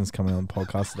Jackson's coming on the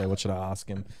podcast today. What should I ask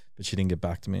him? But she didn't get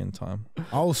back to me in time.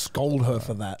 I'll scold her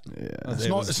for that. Yeah.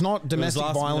 It's not domestic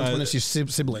last- violence no, when it's your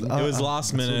sibling. It was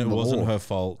last minute. It the wasn't law. her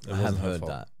fault. It I have wasn't her heard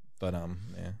fault. that. But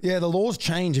yeah. Yeah, the laws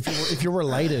change. If you're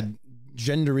related,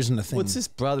 gender isn't a thing. What's this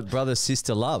brother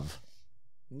sister love?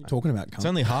 What are you talking about? It's Cunt?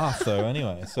 only half though,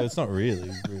 anyway. So it's not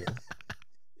really real.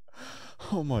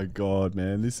 Oh my God,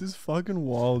 man. This is fucking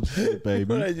wild shit, baby.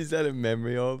 What I just had a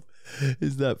memory of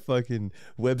is that fucking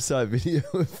website video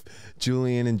of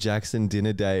Julian and Jackson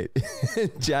dinner date.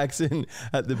 Jackson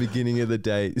at the beginning of the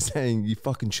date saying, "You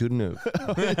fucking shouldn't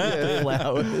have." Yeah,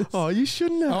 flowers. Oh, you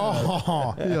shouldn't have.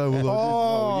 Oh, Yeah, well,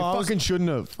 I you was- fucking shouldn't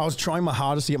have. I was trying my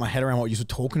hardest to get my head around what you were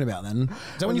talking about then. Is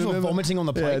that when you were Remember- vomiting on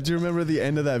the plate? Yeah, do you remember at the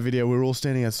end of that video, we were all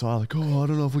standing outside like, oh, I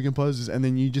don't know if we can post this. And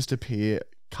then you just appear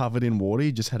covered in water.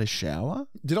 You just had a shower.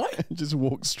 Did I? Just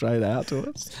walked straight out to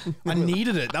us. I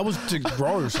needed it. That was too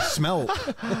gross. It smelled.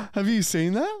 Have you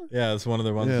seen that? Yeah, it's one of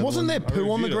the ones. Yeah. Wasn't there I poo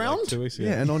on the reviewed it, like, ground? 2 weeks ago.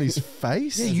 Yeah, and on his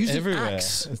face. Yeah, use an everywhere.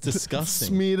 axe. It's disgusting.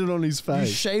 Smeared it on his You face.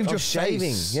 shaved I your was shaving.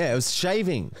 face. Yeah, it was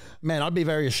shaving. Man, I'd be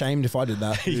very ashamed if I did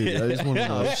that. Dude, I just want to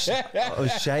know. I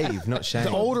was shaved, not shaved.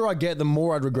 The older I get, the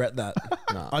more I'd regret that.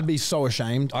 I'd be so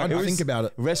ashamed. I'd It was- think about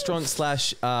it. Restaurant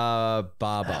 /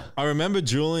 barber. I remember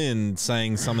Julian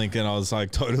saying something, and I was like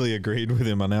totally agreed with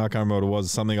him. I now I can't remember what it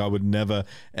was. Something I would never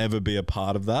ever be a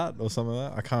part of that or something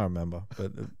like that. I can't remember,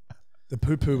 but The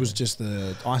poo-poo was just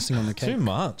the icing on the cake. too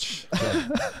much.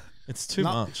 It's too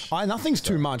much. Nothing's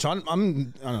too much. I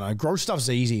don't know. Gross stuff's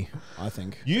easy, I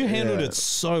think. You handled it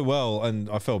so well, and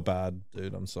I felt bad,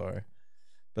 dude. I'm sorry,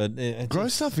 but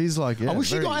Gross stuff is like, yeah, I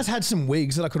wish you guys had some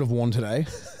wigs that I could have worn today.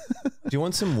 Do you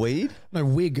want some weed? No,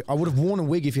 wig. I would have worn a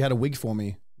wig if you had a wig for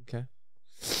me. Okay.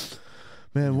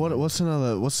 Man, I was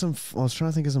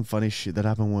trying to think of some funny shit that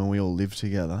happened when we all lived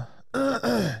together.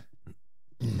 Are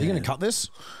you going to cut this?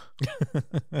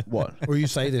 What? Or you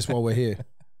say this while we're here?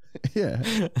 Yeah.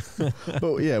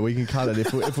 But yeah, we can cut it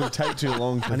if we take too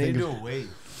long to think of. a weed.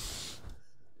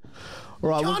 All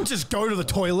right, Can't just go to the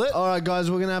toilet. all right, guys,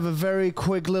 we're going to have a very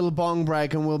quick little bong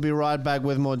break and we'll be right back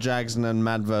with more Jackson and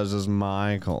Matt versus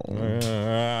Michael.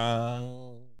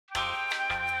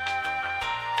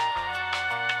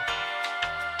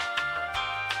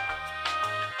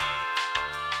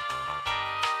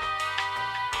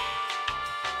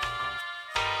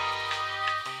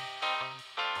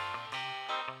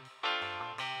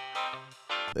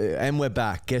 And we're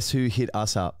back. Guess who hit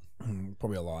us up?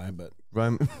 Probably a lie, but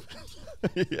Roman.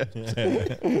 you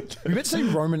better say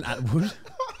Roman Atwood.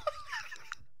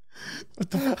 What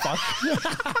the fuck?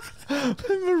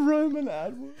 Remember Roman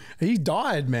Atwood? He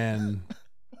died, man.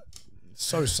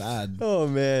 So sad. Oh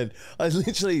man, I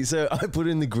put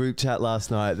in the group chat last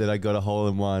night that I got a hole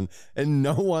in one, and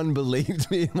no one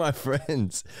believed me and my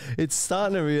friends. It's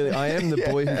starting to really. I am the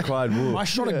boy who cried wolf. I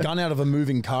shot a gun out of a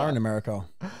moving car in America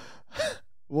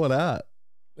What at?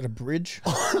 at a bridge.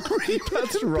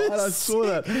 That's right. I saw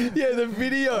that. Yeah, the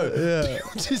video. Yeah.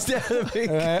 Just out of a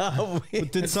car.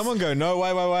 Did someone go, no,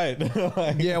 wait.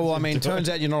 Like, Yeah, well, I mean, turns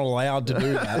out you're not allowed to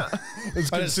do that. It's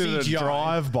But it's considered a CGI.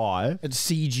 drive-by. It's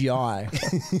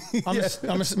CGI.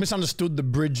 I misunderstood the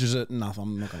bridge as it. Nothing.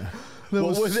 I'm not gonna. There What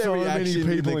was was their so many reaction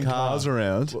in people the in car? cars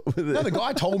around. No, the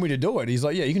guy told me to do it. He's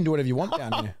like, yeah, you can do whatever you want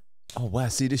down here. Oh wow,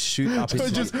 so you just shoot up So he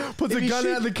his just puts If a you gun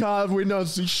shoot- out the car window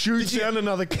and shoots down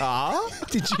another car.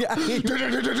 Did you aim?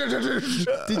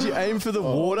 Did you aim for the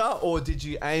water or did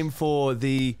you aim for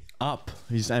the Up.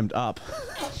 He's aimed up.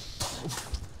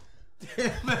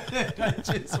 I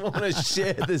just want to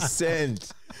share the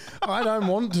scent. I don't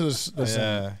want to.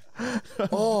 Yeah.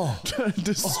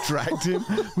 Distract him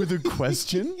with a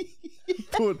question.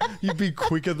 You'd be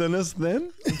quicker than us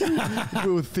then. If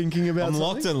we were thinking about I'm something.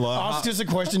 locked and loaded. Ask us a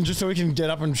question just so we can get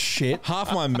up and shit.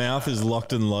 Half my mouth is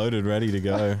locked and loaded, ready to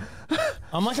go.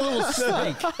 I'm like a little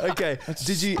snake. Okay,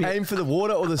 did you aim for the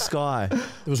water or the sky? There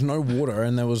was no water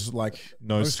and there was like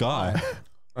No sky.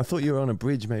 I thought you were on a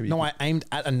bridge, maybe. no. I aimed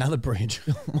at another bridge.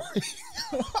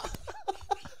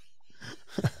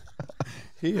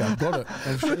 Here, I've got it.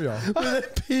 I'll show you. Were there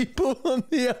people on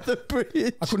the other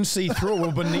bridge? I couldn't see through it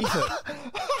or beneath it.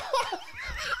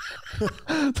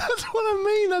 That's what I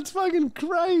mean. That's fucking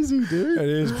crazy, dude. It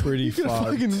is pretty You could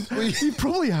fucked. you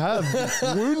probably have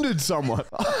wounded someone.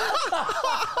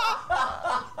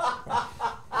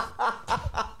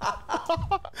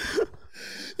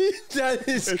 That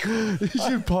is. You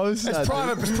should post that.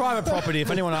 It's private property. If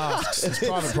anyone asks, it's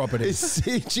private property. It's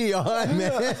CGI,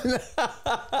 man.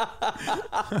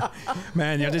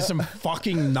 Man, yeah, there's some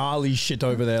fucking gnarly shit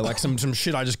over there. Like some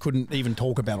shit I just couldn't even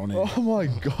talk about on air. Oh my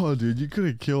god, dude! You could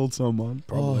have killed someone.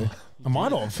 Probably. I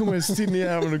might have. We're sitting here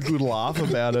having a good laugh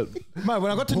about it. Mate,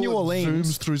 when I got to New Bullet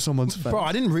Orleans, zooms through someone's face. bro,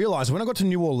 I didn't realize when I got to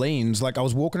New Orleans, like I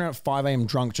was walking around at 5 a.m.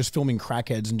 drunk, just filming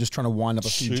crackheads and just trying to wind up a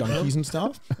few junkies and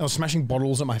stuff. I was smashing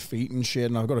bottles at my feet and shit,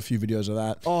 and I've got a few videos of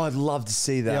that. Oh, I'd love to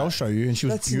see that. Yeah, I'll show you. And she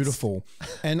was That's beautiful.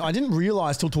 And I didn't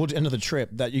realize till towards the end of the trip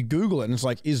that you Google it and it's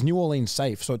like, is New Orleans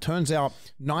safe? So it turns out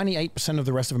 98% of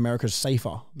the rest of America is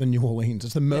safer than New Orleans.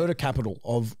 It's the murder capital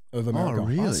of America.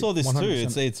 really? I saw this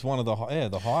 100%. too. It's one of the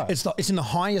highest. It's in the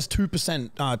highest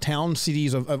 2% town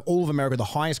cities of all of America, the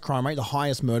highest crime rate, the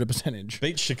highest murder percentage.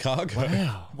 Beat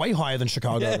Chicago. Way higher than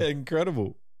Chicago. Yeah,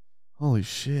 incredible. Holy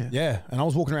shit! Yeah, and I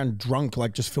was walking around drunk,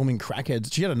 like just filming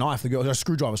crackheads. She had a knife, the girl, a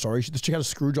screwdriver. Sorry, she had a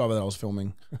screwdriver that I was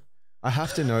filming. I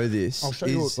have to know this. I'll show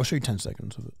you. I'll show you 10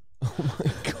 seconds of it. Oh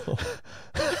my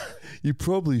god! You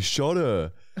probably shot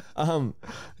her.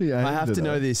 Yeah, I have to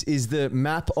know this. Is the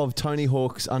map of Tony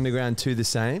Hawk's Underground 2 the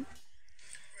same?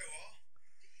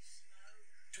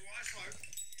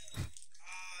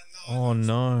 Oh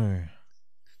no.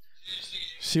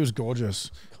 She was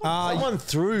gorgeous. Someone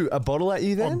threw a bottle at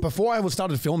you then? Before I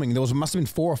started filming, there must have been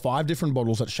 4 or 5 different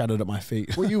bottles that shattered at my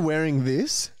feet. Were you wearing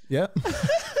this? Yeah,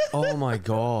 Oh my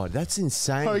god, that's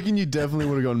insane. I reckon you definitely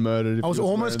would have gone murdered. If I was you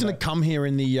almost wearing going to come here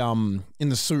in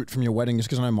the suit from your wedding just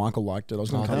because I know Michael liked it. I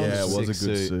was going to Oh, come. that. Yeah, it was a Sick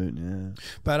good suit. suit. Yeah.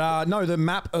 But no, the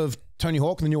map of Tony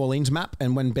Hawk, the New Orleans map,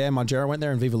 and when Bear Margera went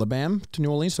there and Viva La Bam to New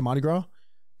Orleans to Mardi Gras,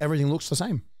 everything looks the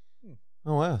same.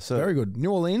 Oh wow, so Very good.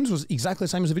 New Orleans was exactly the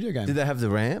same as the video game. did they have the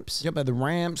ramps? Yep, they had the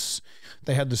ramps.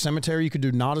 They had the cemetery. You could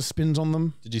do Nada spins on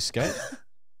them. Did you skate?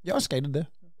 Yeah, I skated there.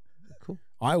 Cool.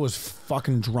 I was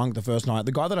fucking drunk the first night.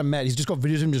 The guy that I met, he's just got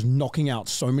videos of him just knocking out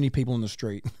so many people in the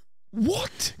street.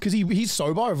 What? Because he's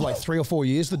sober of like 3 or 4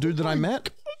 years, the dude that I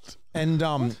met. And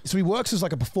so he works as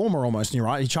like a performer almost,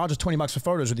 right? He charges $20 for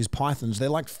photos with his pythons. They're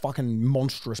like fucking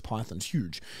monstrous pythons,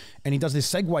 huge. And he does this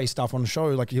Segway stuff on the show.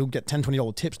 Like he'll get $10,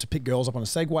 $20 tips to pick girls up on a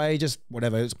Segway, just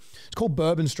whatever. It's called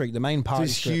Bourbon Street, the main party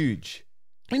He's strip. huge.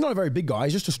 He's not a very big guy.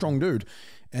 He's just a strong dude.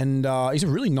 And he's a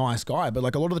really nice guy. But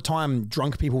like a lot of the time,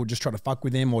 drunk people would just try to fuck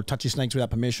with him or touch his snakes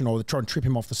without permission or try and trip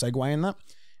him off the Segway and that.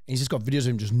 And he's just got videos of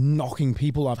him just knocking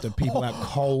people after people out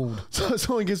cold. So if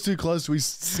someone gets too close to his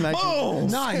snake.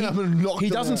 No, he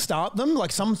doesn't start them.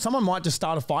 Like someone might just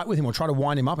start a fight with him or try to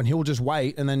wind him up and he'll just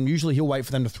wait. And then usually he'll wait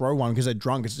for them to throw one because they're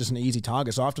drunk. It's just an easy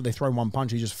target. So after they throw one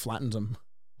punch, he just flattens them.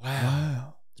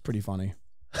 Wow. It's pretty funny.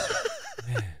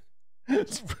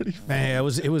 It's pretty funny. Man,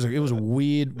 it was a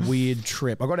weird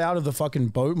trip. I got out of the fucking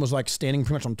boat and was like standing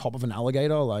pretty much on top of an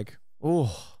alligator. Like,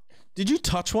 Oh. Did you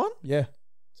touch one? yeah.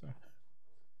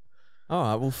 All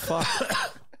right. Well, fuck.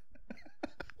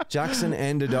 Jackson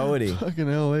and Doherty. Fucking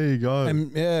hell, there you go.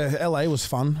 And yeah, LA was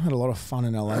fun. Had a lot of fun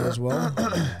in LA as well.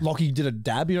 Lockie did a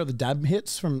dab. You know the dab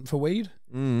hits for weed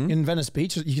in Venice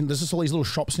Beach. There's just all these little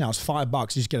shops now. It's $5. You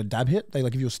just get a dab hit. They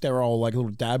like give you a sterile like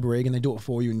little dab rig, and they do it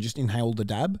for you, and you just inhale the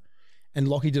dab. And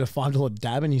Lockie did a $5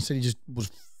 dab, and he said he just was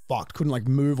fucked. Couldn't like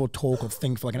move or talk or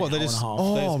think for like an hour and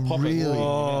a half. Really?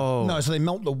 Oh. No, so they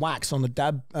melt the wax on the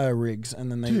dab rigs, and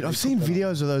then they. Dude, I've seen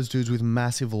videos of those dudes with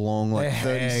massive, long, like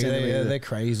 30 centimeters. They're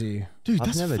crazy. Dude, I've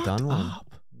that's never done one. up.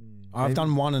 I've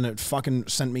done one, and it fucking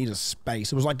sent me to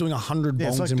space. It was like doing 100 Yeah, bongs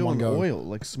it's like in one doing go. oil,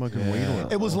 like smoking weed oil.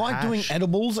 It was Or like doing hash.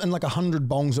 edibles and like 100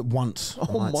 bongs at once.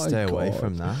 I might stay away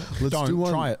from that. Let's Don't do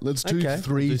one. try it. Let's do Okay,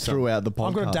 3 we'll do some. throughout the podcast.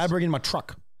 I've got a dab rig in my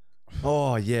truck.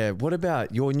 Oh yeah. What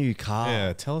about your new car?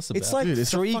 Yeah, tell us about It's like Dude,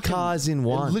 it's a 3 fucking- cars in It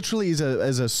one. literally is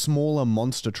a smaller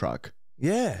monster truck.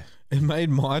 Yeah. it made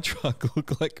my truck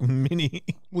look like mini.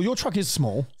 Well, your truck is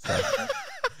small.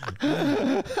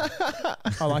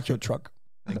 I like your truck.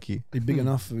 Thank you. Be big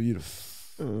enough for you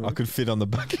to. I could fit on the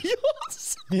back of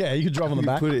yours. Yeah, you could drive on the You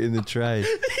back. put it in the tray.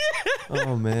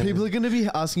 Oh man. People are going to be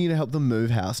asking you to help them move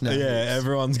house now. Yeah,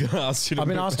 everyone's going to ask you to I've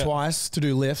been move asked out. twice to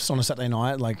do lifts on a Saturday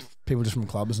night, like people just from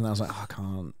clubs, and I was like, oh, I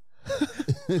can't.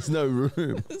 There's no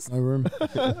room. No room.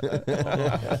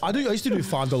 I used to do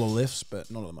 $5 lifts, but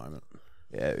not at the moment.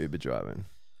 Yeah, Uber driving.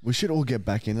 We should all get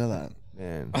back into that.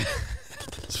 Man.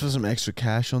 Just for some extra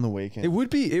cash on the weekend.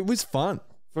 It was fun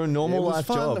for a it normal was life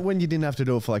fun job. when you didn't have to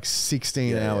do it for like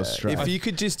 16 hours straight. If you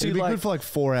could just do It'd be like good for like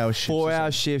 4-hour shifts.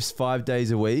 4-hour shifts 5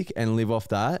 days a week and live off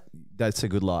that, that's a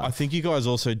good life. I think you guys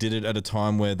also did it at a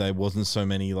time where there wasn't so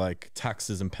many like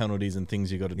taxes and penalties and things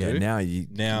you got to yeah, do. now you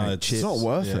Now make it's It's chips. not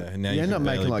worth Yeah, it. now You you end can up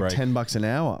making barely like break. $10 an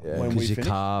hour when we because your finish.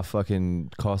 car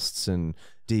fucking costs and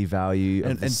devalue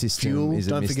of the And system fuel. is a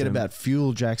Don't forget misnomer. about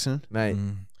fuel, Jackson. Mate.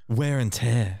 Wear and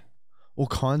tear. All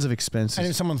kinds of expenses. And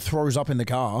if someone throws up in the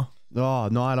car, Oh,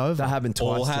 night over. That happened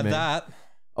twice All to had me. that.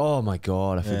 Oh my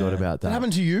god, I forgot Yeah. about that. that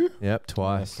happened to you? Yep,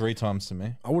 twice. 3 times to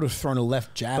me. I would have thrown a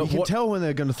left jab. you can what- tell when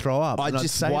they're going to throw up. I and I'd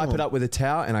just say wipe to it them, up with a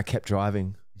towel and I kept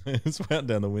driving. Just went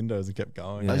down the windows and kept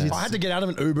going. Yeah. I had to get out of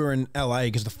an Uber in LA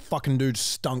because the fucking dude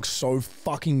stunk so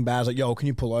fucking bad. I was like, yo, can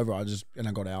you pull over? And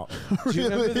I got out. Do you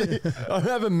remember I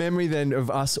have a memory then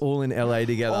of us all in LA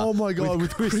together. Oh my God,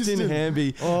 with Kristen Kristen.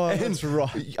 Hamby. Oh, and, that's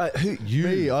right. Who, you?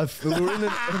 Me, we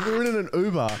were in an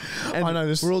Uber, and I know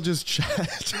this. we're all just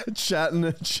chatting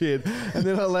and shit. And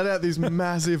then I let out this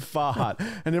massive fart,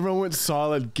 and everyone went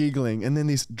silent, giggling. And then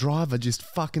this driver just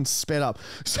fucking sped up,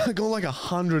 started going like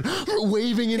 100,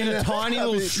 weaving in In and a out tiny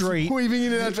little traffic, street. weaving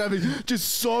in and out of traffic, just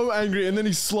so angry. And then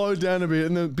he slowed down a bit,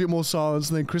 and then a bit more silence.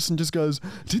 And then Kristen just goes,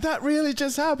 "Did that really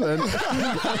just happen?"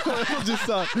 We'll just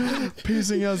start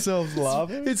pissing ourselves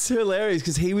laughing. It's hilarious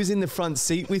because he was in the front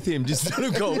seat with him, just sort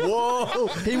of go, whoa.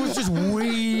 He was just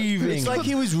weaving. It's like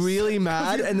he was really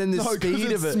mad, and then the No, 'cause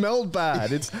speed of it. smelled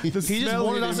bad. It's the just smell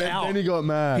wanted hit us him, out. and then he got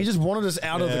mad. He just wanted us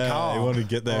out of the Yeah, car. you want to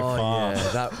get there Oh fast.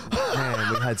 yeah, that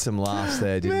man, we had some laughs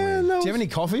there, didn't we? Do you have any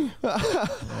coffee?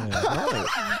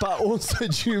 But also,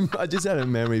 I just had a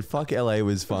memory. Fuck, LA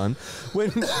was fun.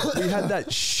 When we had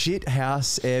that shit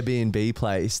house Airbnb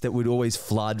place that would always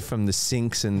flood from the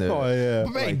sinks and the. Oh yeah.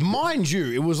 Mate, mind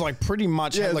you, it was like pretty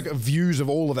much had like views of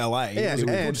all of LA. Yeah, It was a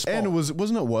good and spot. it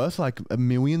wasn't it worth like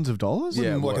millions of dollars?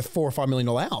 Yeah, like a $4 or $5 million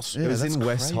house. Yeah, It was that's in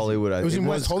West crazy. Hollywood. It was in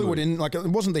West Hollywood. good. In like it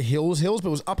wasn't the hills, but it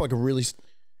was up like a really.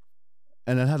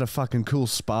 And it had a fucking cool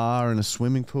spa and a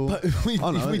swimming pool. But we,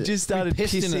 Oh, no, we just started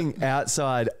pissed in pissing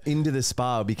outside into the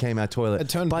spa, became our toilet. It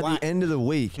turned By black. the end of the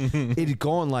week, it had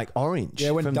gone like orange. Yeah,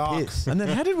 it went from dark. piss. And then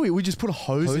how did we just put a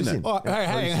hose in Hose it? in. Oh,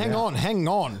 hey, hang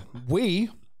on.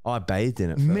 I bathed in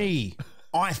it. First.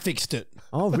 I fixed it.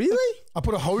 Oh, really? I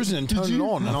put a hose in and turned it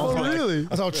on. And I was Oh, like, really?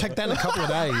 I thought I'll check that in a couple of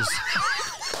days.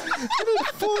 It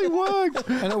fully worked.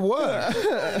 And it worked.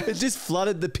 It just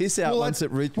flooded the piss out once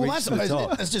it reached the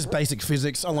top. that's just basic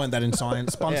physics. I learned that in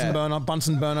science. Bunsen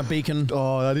burner, beacon.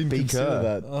 Oh, I didn't consider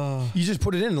Beaker. that. You just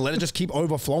put it in and let it just keep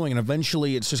overflowing, and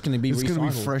eventually it's just going to be It's recycled.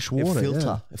 going to be fresh A water.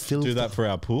 filter. A filter. Do that for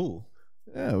our pool.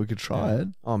 Yeah, we could try it.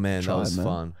 Oh man, Try that was it, man.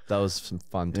 fun. That was some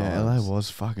fun times. Yeah, LA was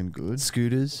fucking good.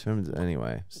 Scooters.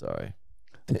 Anyway, sorry.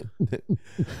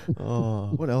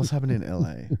 Oh. What else happened in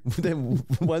LA? Then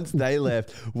once they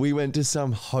left, we went to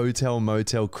some hotel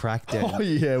motel crackdown. Oh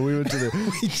yeah, we went to the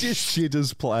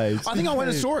shittest place. I think I went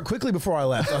and saw it quickly before I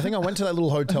left. I think I went to that little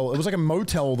hotel. It was like a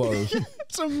motel though.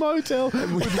 It's a motel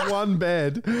with one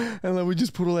bed, and then we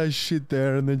just put all our shit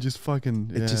there, and then just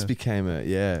fucking. It just became a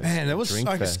Man, that was drink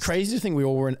like, it's fest. crazy to think we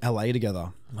all were in LA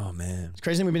together. Oh man, It's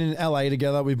crazy we've been in LA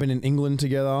together. We've been in England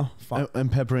together. Fuck. and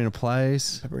Pepperina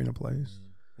Place. Pepperina Place.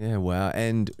 yeah, wow.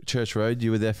 And Church Road,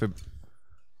 you were there for.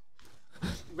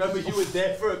 Remember, you were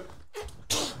there for.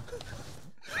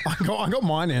 I got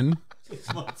mine in.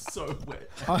 It's so wet.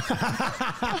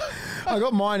 I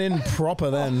got mine in proper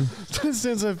then. Don't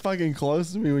stand so fucking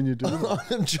close to me when you do that.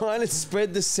 I'm trying to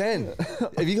spread the scent.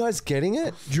 Are you guys getting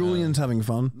it? Julian's having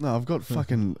fun. No, I've got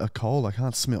fucking a cold. I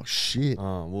can't smell shit.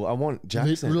 Oh well, I want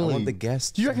Jackson. I really- want the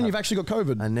guests. Do you reckon to you've actually got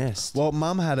COVID? have a nest? Well,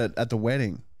 Mum had it at the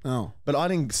wedding, Oh, but I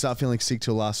didn't start feeling sick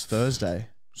till last Thursday.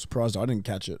 surprised I didn't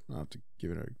catch it. I have to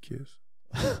give it a kiss.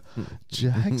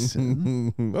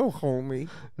 Jackson, oh, homie.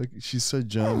 Look, she's so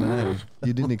German. Eh?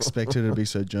 You didn't expect her to be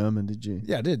so German, did you?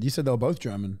 Yeah, I did. You said they were both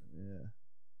German.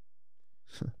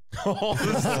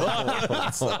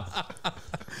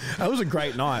 That was a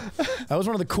great night. That was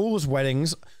one of the coolest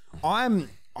weddings. I'm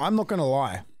not gonna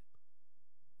lie.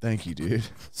 Thank you, dude.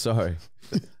 Sorry.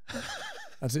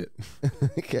 That's it.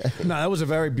 Okay. No, that was a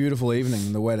very beautiful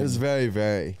evening. The It wedding. was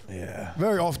very. Yeah.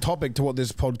 Very off topic to what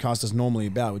this podcast is normally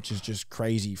about, which is just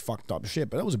crazy, fucked up shit.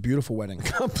 But that was a beautiful wedding. I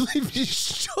can't believe you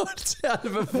shot out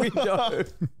of a window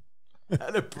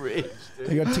at a bridge.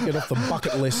 You got a ticket off the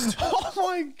bucket list. Oh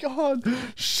my god!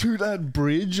 Shoot that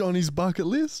bridge on his bucket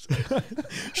list.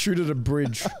 Shoot at a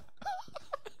bridge.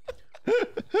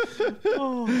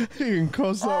 You can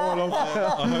cross that one off.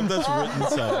 I hope that's written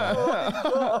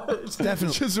somewhere. It's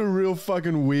definitely Just a real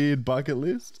fucking weird bucket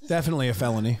list. definitely a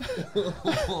felony. Okay,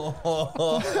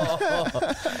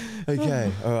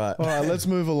 all right. All right, let's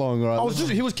move along. All right.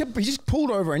 He just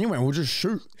pulled over anyway. And we'll just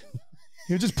shoot.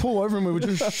 He would just pull over and we would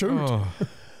just shoot.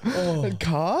 And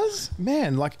cars?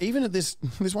 Man, like even at this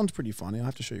one's pretty funny. I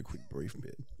have to show you a quick brief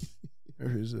bit.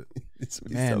 Where is it? It's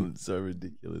Man. something so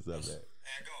ridiculous up there.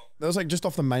 That was like just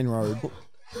off the main road.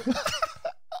 Wait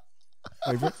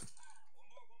for it.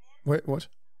 Wait, what?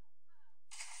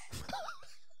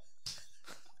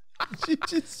 You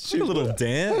just Shoot a little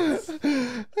dance.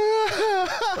 Oh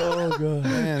god.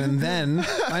 Man, and then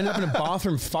I ended up in a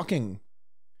bathroom fucking.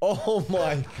 Oh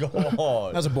my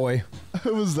god. As a boy.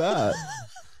 Who was that?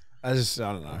 I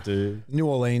don't know. Dude. New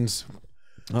Orleans.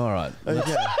 All right.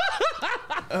 Okay.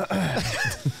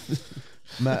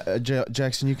 Matt,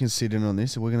 Jackson, you can sit in on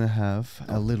this. We're going to have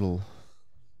a little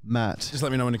Matt Just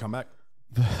let me know when to come back.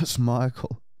 versus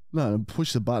Michael. No,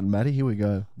 push the button, Matty. Here we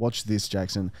go. Watch this,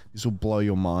 Jackson. This will blow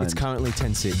your mind. It's currently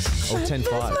 10-6 or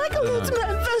 10-5. I don't know.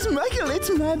 Matt versus Michael. It's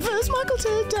Matt versus Michael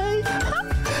today.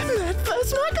 Matt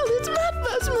versus Michael. It's Matt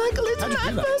versus Michael. It's How'd you do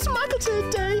Matt that? versus Michael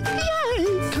today.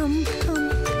 Yay! Come,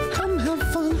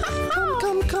 have fun.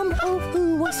 Come. Oh,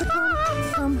 who wants to come?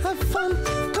 Come have fun.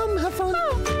 Come have fun.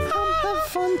 Come have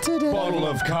fun today. Bottle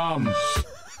of cum.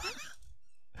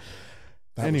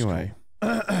 Anyway,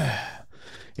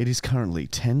 it is currently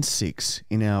 10-6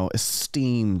 in our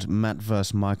esteemed Matt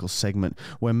vs. Michael segment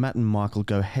where Matt and Michael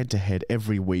go head-to-head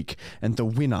every week, and the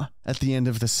winner at the end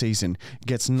of the season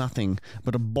gets nothing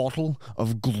but a bottle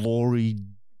of glory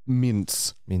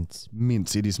mints.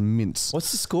 Mints. It is mints.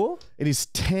 What's the score? It is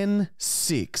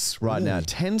 10-6 right now.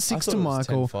 10-6 I to thought it was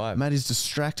Michael. 10-5. Matt is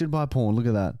distracted by porn. Look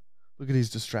at that. Look at his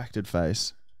distracted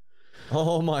face.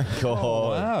 Oh my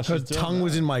god. Wow. Her tongue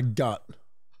was in my gut.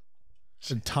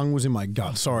 Her tongue was in my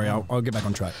gut. Sorry, I'll get back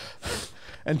on track.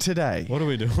 And today, What are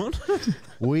we doing?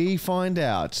 we find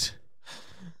out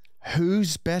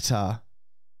who's better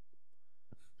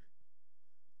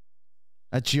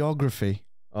at geography.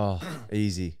 Oh,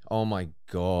 easy. Oh my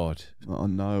god. Oh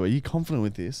no, are you confident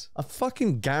with this? I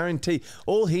fucking guarantee.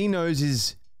 All he knows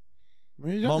is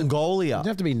You don't Mongolia.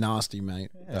 have to be nasty, mate.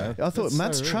 I thought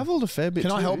Matt's travelled a fair bit.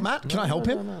 Can I too. help Matt? Can I help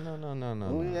him? No.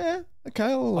 Oh, yeah. Okay,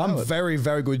 I'll allow I'm it. very,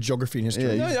 very good at geography and history.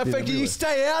 Yeah, No, I think you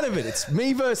stay out of it. It's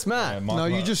me versus Matt. No,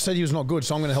 you just said he was not good,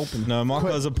 so I'm going to help him. No,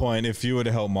 Michael has a point. If you were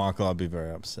to help Michael, I'd be very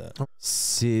upset.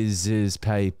 Scissors,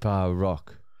 paper,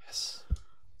 rock. Yes.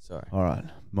 Sorry. All right,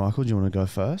 Michael, do you want to go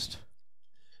first?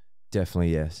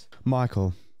 Definitely yes.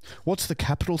 Michael, what's the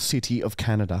capital city of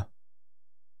Canada?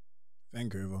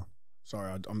 Vancouver.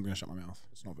 Sorry, I'm going to shut my mouth.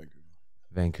 It's not Vancouver.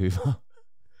 Vancouver.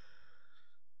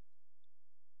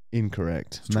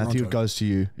 Incorrect. It's Matthew, Toronto. it goes to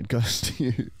you. It goes to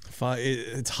you.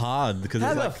 It's hard because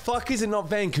How it's the like, fuck is it not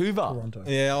Vancouver? Toronto.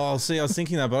 yeah, I'll see. I was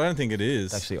thinking that, but I don't think it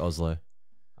is. It's actually Oslo.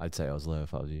 I'd say Oslo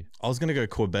if I was you. I was gonna go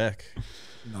Quebec.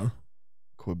 No.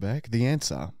 Quebec. The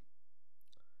answer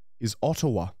is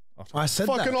Ottawa. I said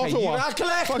Fucking that. Ottawa.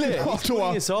 Fucking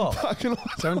Ottawa. Us off. Fucking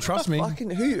Don't trust me. Fucking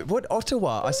who? What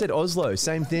Ottawa? I said Oslo.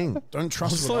 Same thing. Don't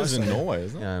trust what I Oslo's in say. Norway,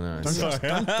 isn't it? Yeah, no.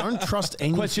 Don't trust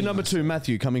anything. Question number 2,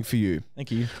 Matthew, coming for you. Thank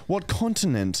you. What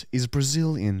continent is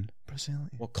Brazil in?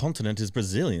 What continent is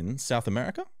Brazilian? South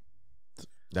America?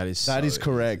 That is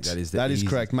correct. That is That is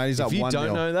correct. Matty's up 1-0. If you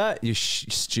don't know that, you're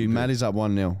stupid. Matty's up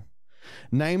 1-0.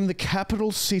 Name the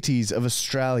capital cities of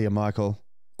Australia, Michael.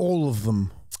 All of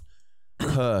them.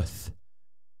 Perth,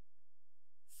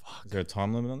 Is there a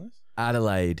time limit on this?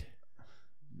 Adelaide,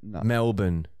 No.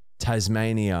 Melbourne,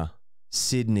 Tasmania,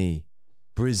 Sydney,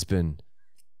 Brisbane,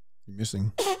 You're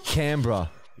missing. Canberra.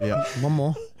 Yeah. One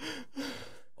more.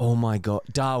 Oh my God,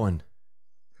 Darwin.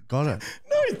 Got it.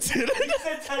 No, he didn't. He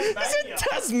said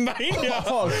Tasmania.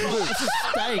 It's a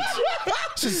state.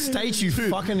 It's a state, you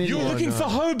fucking idiot. You're looking for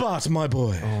Hobart, my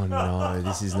boy. Oh no,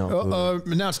 this is not good.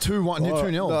 Now it's 2-1.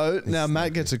 2-0. No, now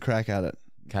Matt gets a crack at it.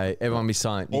 Okay, everyone be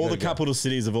silent. You All gotta the go. capital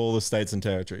cities of all the states and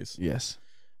territories. Yes.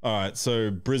 All right, so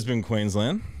Brisbane,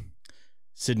 Queensland,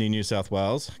 Sydney, New South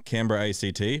Wales, Canberra,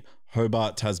 ACT,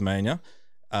 Hobart, Tasmania,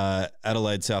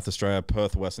 Adelaide, South Australia,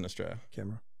 Perth, Western Australia.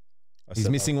 Camera. He's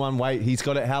missing one. Wait, he's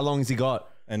got it. How long has he got?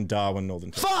 And Darwin,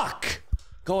 Northern Territory. Fuck!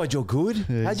 God, you're good.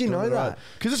 How'd you know that?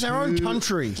 Because it's our own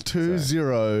country.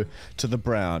 2-0 to the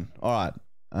Brown. All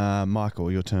right.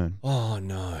 Michael, your turn. Oh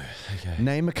no. Okay.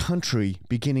 Name a country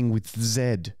beginning with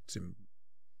Z.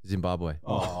 Zimbabwe.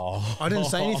 Oh. I didn't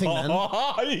say anything then.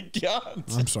 You can't.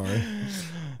 I'm sorry.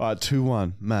 All right,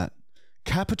 2-1. Matt.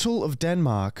 Capital of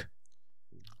Denmark.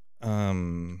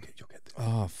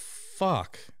 Oh,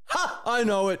 fuck. Ha! I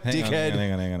know it, dickhead.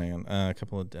 Hang on. A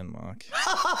couple of Denmark.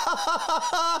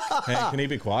 Hey, can he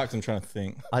be quiet? 'Cause I'm trying to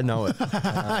think. I know it.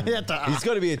 He's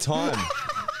got to be a time.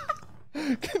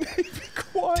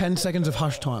 10 seconds of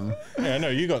hush time. Yeah, no,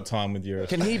 you got time with your.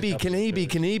 Can he be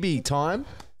time?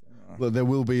 Well, there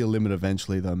will be a limit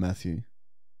eventually, though, Matthew.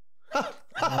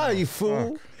 You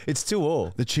fool. It's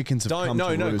 2-2. The chickens have come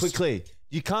to No, roost. quickly.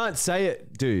 You can't say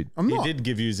it, dude. I'm He not. did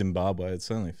give you Zimbabwe. It's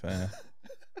only fair.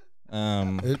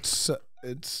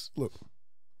 It's look.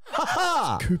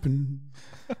 Ha! Coupon.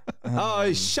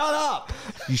 Oh, shut up.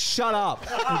 You shut up.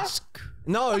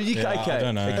 No, you Yeah, okay. I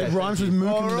don't know. It rhymes with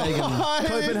Mookenwagen.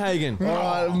 Copenhagen.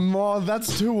 All right, Mo,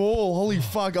 that's 2-2. Holy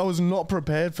fuck, I was not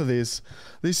prepared for this.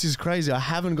 This is crazy. I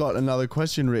haven't got another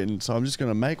question written, so I'm just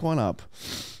going to make one up.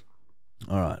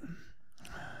 All right.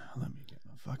 Let me get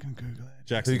my fucking Google it.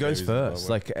 Jackson Who goes gave you first?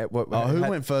 Zimbabwe. Like, what? Oh, who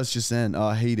went first just then?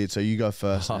 Oh, he did, so you go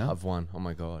first now. I've won. Oh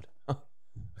my God. I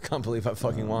can't believe I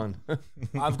fucking won.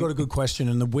 I've got a good question,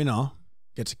 and the winner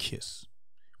gets a kiss.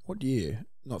 What year?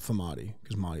 Not for Marty,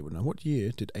 because Marty would know. What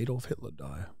year did Adolf Hitler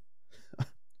die?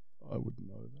 I wouldn't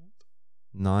know that.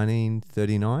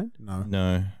 1939? No.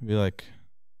 No, it'd be like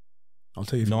I'll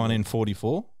tell you. If you know.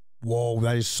 1944. Whoa,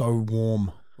 that is so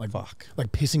warm. Like Fuck.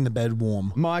 Like pissing the bed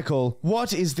warm. Michael,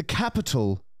 what is the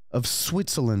capital of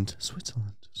Switzerland?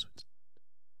 Switzerland.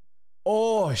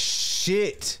 Oh,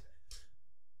 shit.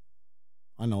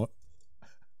 I know it.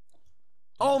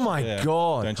 Oh my Yeah,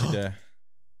 God. Don't you dare.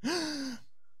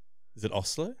 Is it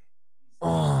Oslo?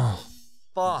 Oh,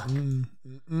 fuck.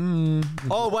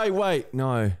 Oh, wait.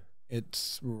 No.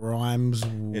 It rhymes.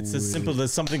 It's as simple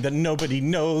as something that nobody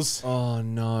knows. Oh,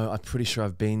 no. I'm pretty sure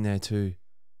I've been there too.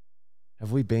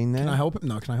 Have we been there? Can I help him?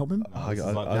 No, can I help him?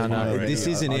 No, this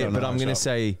isn't it, but I'm going to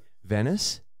say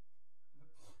Venice.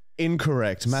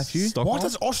 Incorrect, Matthew. Stockholm? What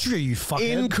is Austria, you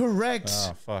fuckhead? Incorrect.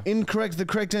 Oh, fuck. Incorrect. The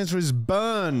correct answer is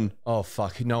Bern. Oh,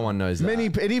 fuck. No one knows that.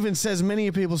 It even says many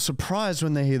people surprised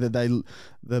when they hear that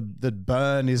that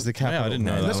Bern is the capital. I didn't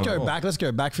know that. Let's go Oh. back. Let's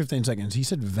go back 15 seconds. He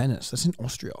said Venice. That's in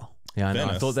Austria. Yeah, I know. I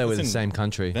Venice. thought they were That's the in- same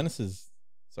country. Venice is.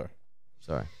 Sorry.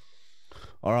 Sorry.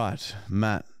 All right,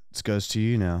 Matt. This goes to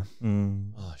you now.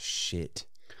 Oh, shit.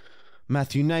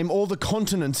 Matthew, name all the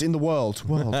continents in the world.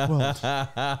 World. Oh,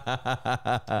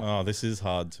 this is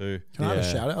hard too. Can I have a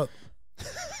shout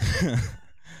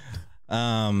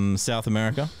out? South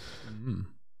America,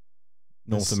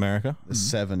 North America, There's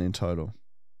 7 in total.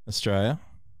 Australia.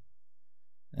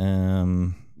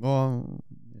 Well,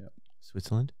 yeah.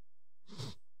 Switzerland?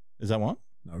 Is that one?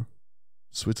 No.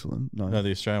 Switzerland. No. No,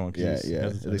 the Australian one. 'cause yeah, it's yeah.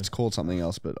 hesitated. It's called something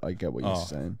else, but I get what you're Oh,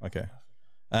 saying. okay.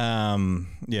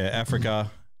 Yeah,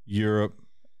 Africa, Europe,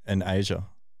 and Asia.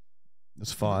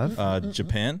 That's 5.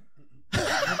 Japan.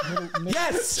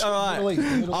 Yes! All right.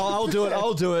 I'll do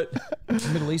it.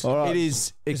 Middle East. All right. It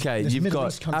is. Okay, there's you've Middle got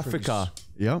East countries. Africa.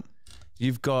 Yep.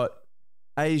 You've got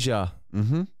Asia.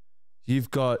 Mm-hmm.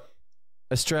 You've got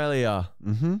Australia.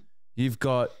 Mm-hmm. You've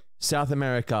got South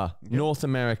America. North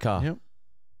America. Yep.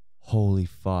 Holy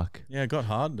fuck. Yeah, it got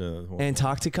hard.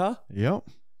 Antarctica. Yep.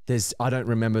 I don't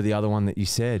remember the other one that you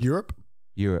said. Europe?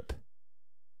 Europe.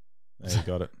 There you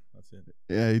got it. That's it.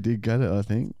 Yeah, he did get it, I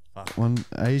think. One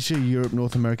Asia, Europe,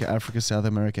 North America, Africa, South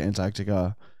America,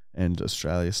 Antarctica, and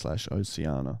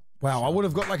Australia/Oceania. Wow, I would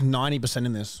have got like 90%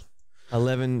 in this.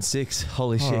 11-6.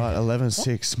 Holy All shit. right,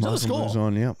 11-6. the Michael score? moves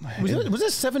on. Yep. Was there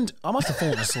 7? I must have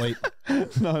fallen asleep.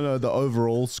 No, the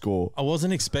overall score. I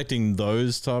wasn't expecting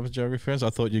those type of geography friends. I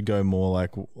thought you'd go more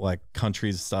like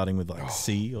countries starting with like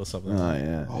C or something. Oh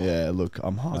yeah, yeah. Look,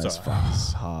 I'm high as fuck.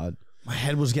 It's hard. My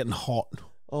head was getting hot.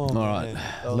 Oh, All right,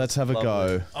 let's have a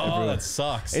go. Oh, that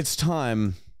sucks. It's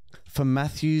time for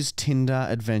Matthew's Tinder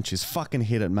adventures. Fucking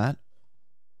hit it, Matt.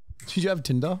 Did you have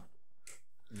Tinder?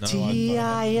 No,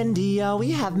 Tinder,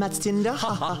 we have Matt's Tinder.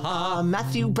 Ha ha ha.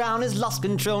 Matthew Brown has lost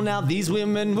control. Now these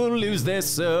women will lose their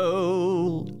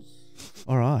souls.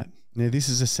 All right. Now this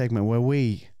is a segment where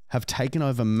we have taken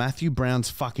over Matthew Brown's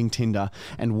fucking Tinder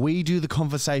and we do the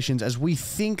conversations as we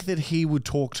think that he would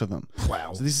talk to them.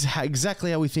 Wow. So this is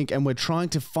exactly how we think, and we're trying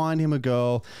to find him a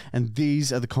girl, and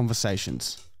these are the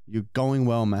conversations. You're going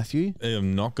well, Matthew. I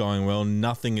am not going well.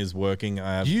 Nothing is working.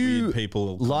 I have weird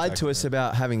people. lied to contacting us me.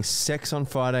 about having sex on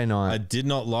Friday I night. did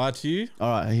not lie to you. All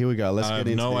right, here we go. Let's I get have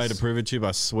into no way this. to prove it to you, but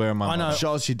I swear on my I know. mother.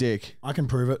 Show us your dick. I can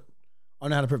prove it. I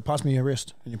know how to prove it. Pass me your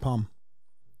wrist and your palm.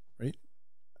 Ready?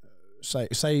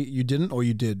 Say you didn't or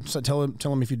you did. So tell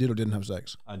him if you did or didn't have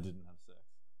sex. I didn't have sex.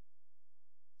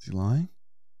 Is he lying?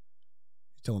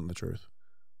 Tell him the truth.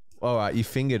 All right, you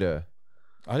fingered her.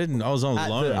 I didn't. I was on At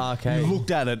alone. the arcade. You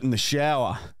looked at it in the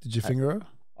shower. Did you finger her?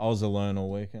 I was alone all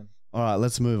weekend. All right,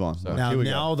 let's move on.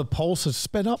 Now the pulse has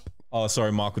sped up. Oh,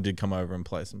 sorry. Michael did come over and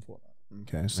play some Fortnite.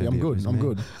 Okay, see, Maybe I'm it good. was I'm me.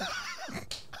 good.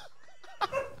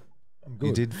 I'm good.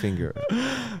 You did finger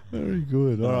her. Very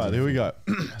good. All right, here we go.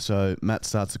 So Matt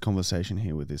starts the conversation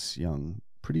here with this young,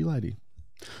 pretty lady.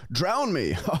 Drown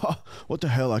me! What the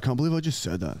hell? I can't believe I just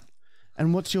said that.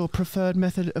 And what's your preferred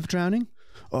method of drowning?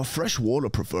 Fresh water,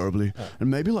 preferably, and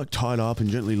maybe like tied up and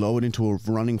gently lowered into a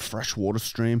running fresh water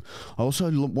stream. I also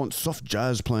want soft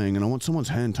jazz playing, and I want someone's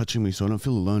hand touching me so I don't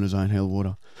feel alone as I inhale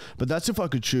water. But that's if I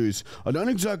could choose. I don't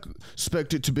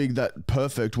expect it to be that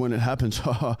perfect when it happens,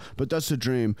 haha, but that's the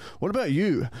dream. What about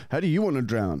you? How do you want to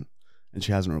drown? And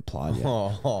she hasn't replied yet.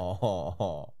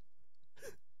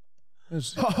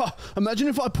 Imagine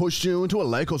if I pushed you into a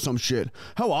lake or some shit.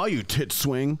 How are you, tit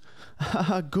swing?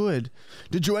 Good.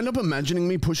 Did you end up imagining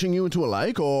me pushing you into a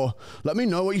lake, or let me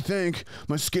know what you think?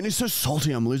 My skin is so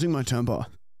salty, I'm losing my temper.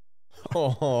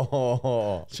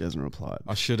 She hasn't replied.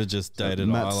 I should have just dated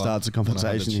Matt Isla starts a when I had the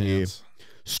conversation here. chance.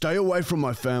 Stay away from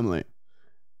my family.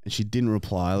 And she didn't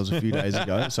reply. It was a few days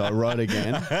ago, so I wrote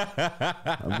again.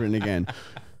 I've written again.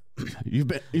 You've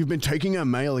been taking our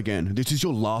mail again. This is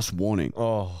your last warning.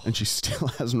 Oh. And she still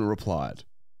hasn't replied.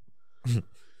 All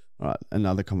right,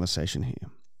 another conversation here.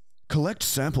 Collect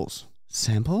samples.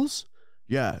 Samples?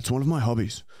 Yeah, it's one of my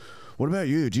hobbies. What about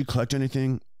you? Do you collect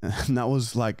anything? And that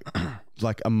was like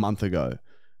a month ago.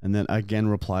 And then again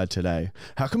replied today.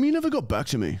 How come you never got back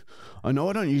to me? I know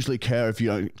I don't usually care if you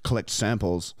don't collect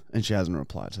samples. And she hasn't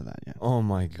replied to that yet. Oh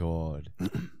my God.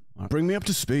 Right, bring me up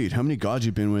to speed. How many guys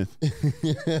you been with?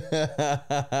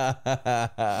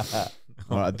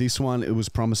 All right, this one, it was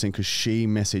promising because she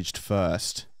messaged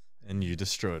first. And you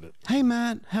destroyed it. Hey,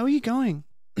 Matt, how are you going?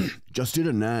 Just did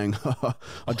a nang.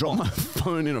 I dropped my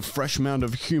phone in a fresh mound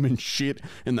of human shit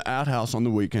in the outhouse on the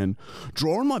weekend.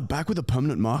 Draw on my back with a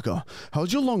permanent marker.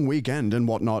 How's your long weekend and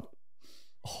whatnot?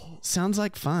 Oh, sounds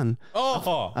like fun.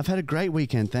 Oh, I've had a great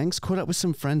weekend, thanks. Caught up with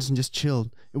some friends and just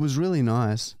chilled. It was really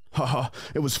nice. Haha,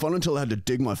 it was fun until I had to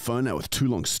dig my phone out with 2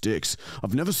 long sticks.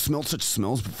 I've never smelled such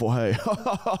smells before, hey.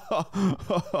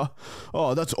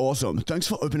 Oh, that's awesome. Thanks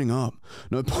for opening up.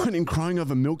 No point in crying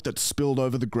over milk that spilled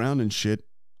over the ground and shit.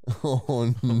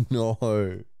 Oh no.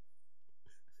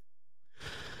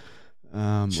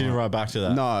 she didn't write back to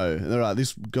that. No, all right.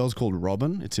 This girl's called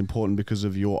Robin. It's important because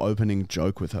of your opening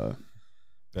joke with her.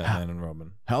 Batman and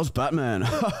Robin. How's Batman?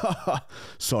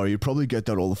 Sorry, you probably get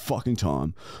that all the fucking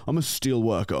time. I'm a steel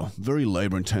worker, very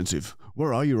labor intensive.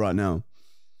 Where are you right now?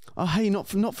 Oh, hey, not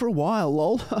for a while,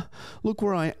 lol.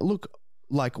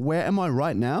 Where am I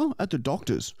right now? At the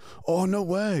doctor's. Oh, no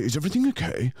way. Is everything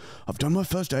okay? I've done my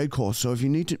first aid course, so if you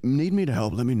need me to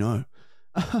help, let me know.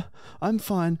 I'm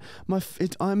fine.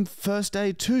 I'm first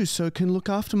aid too, so can look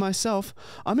after myself.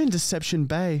 I'm in Deception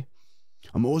Bay.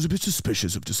 I'm always a bit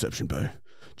suspicious of Deception Bay.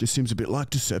 Just seems a bit like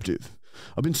deceptive.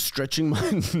 I've been stretching my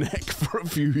neck for a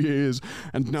few years,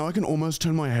 and now I can almost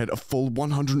turn my head a full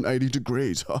 180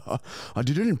 degrees. I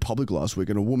did it in public last week,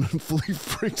 and a woman fully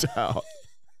freaked out.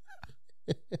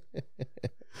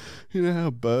 You know how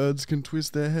birds can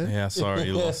twist their head? Yeah, sorry,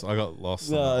 you lost. I got lost.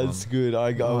 on No, that it's one. good.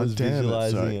 I was damn it,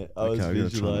 visualizing sorry. it. I was Okay, I gotta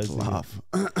try not to visualizing it. laugh.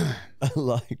 I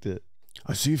liked it.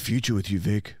 I see a future with you,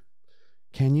 Vic.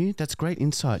 Can you? That's great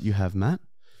insight you have, Matt.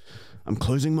 I'm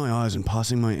closing my eyes and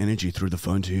passing my energy through the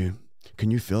phone to you. Can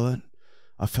you feel it?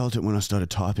 I felt it when I started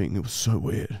typing. It was so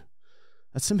weird.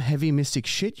 That's some heavy mystic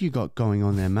shit you got going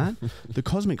on there, Matt. The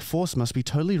cosmic force must be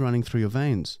totally running through your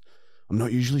veins. I'm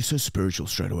not usually so spiritual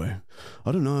straight away.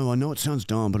 I don't know. I know it sounds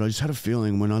dumb, but I just had a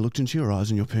feeling when I looked into your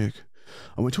eyes and your pic.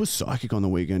 I went to a psychic on the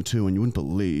weekend too, and you wouldn't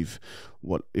believe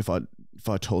what if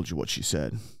I told you what she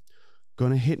said.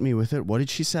 Gonna hit me with it. What did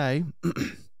she say?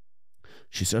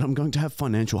 She said I'm going to have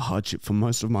financial hardship for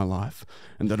most of my life,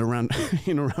 and that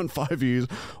in around 5 years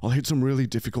I'll hit some really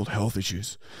difficult health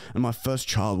issues, and my first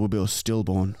child will be a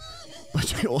stillborn. But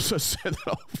she also said that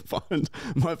I'll find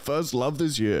my first love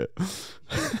this year.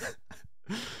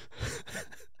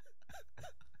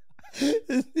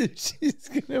 She's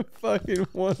gonna fucking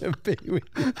want to be with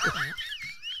you.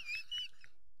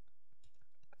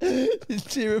 Did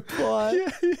she reply?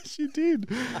 Yeah, she did.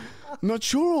 Not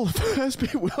sure all the first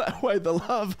bit will outweigh the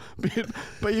love bit,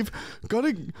 but you've got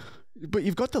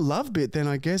the love bit. Then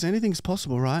I guess anything's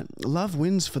possible, right? Love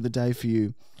wins for the day for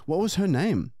you. What was her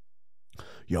name?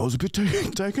 Yeah, I was a bit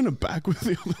taken aback with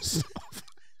the other stuff.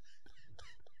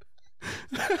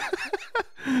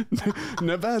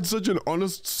 Never had such an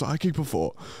honest psychic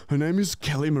before. Her name is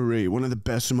Kelly Marie, one of the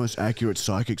best and most accurate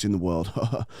psychics in the world.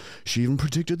 She even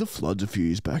predicted the floods a few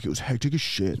years back. It was hectic as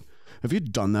shit. Have you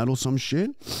done that or some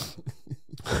shit?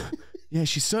 Yeah,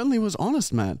 she certainly was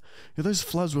honest, man. Yeah, those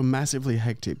floods were massively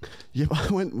hectic. Yeah, I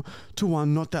went to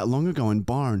one not that long ago in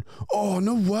Byron. Oh,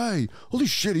 no way. Holy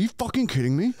shit, are you fucking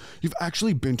kidding me? You've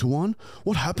actually been to one?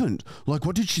 What happened? Like,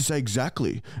 what did she say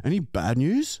exactly? Any bad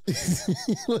news?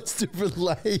 He wants to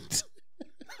relate.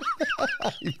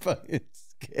 You fucking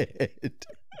scared.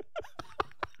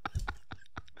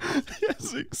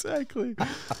 Yes, exactly.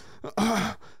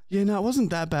 Yeah, no, it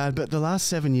wasn't that bad, but the last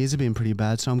 7 years have been pretty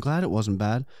bad, so I'm glad it wasn't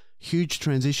bad. Huge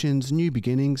transitions, new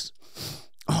beginnings.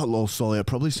 Oh, lol, sorry, I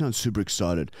probably sound super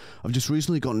excited. I've just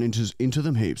recently gotten into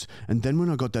them heaps, and then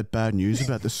when I got that bad news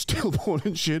about the stillborn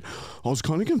and shit, I was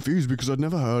kind of confused because I'd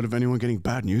never heard of anyone getting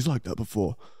bad news like that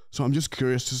before. So I'm just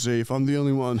curious to see if I'm the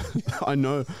only one I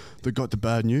know that got the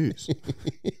bad news.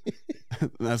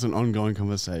 That's an ongoing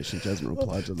conversation. She hasn't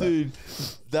replied to that. Dude,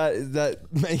 that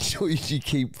make sure you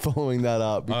keep following that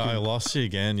up. I lost you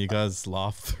again. You guys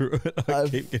laughed through it. I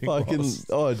keep getting lost.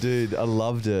 Oh, dude, I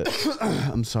loved it.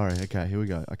 I'm sorry. Okay, here we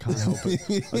go. I can't help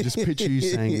it. I just picture you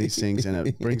saying these things and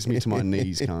it brings me to my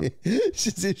knees, cunt. It's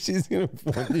as if she's going to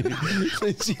want you.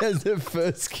 When she has her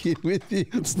first kid with you,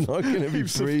 it's not going to be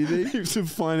breathing. Heaps of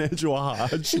financial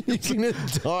hardship. You're going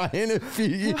to die in a few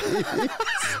years.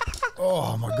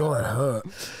 Oh my god, it hurt.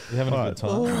 You having a good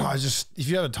time? If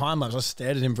you have a time lapse, I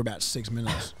stared at him for about 6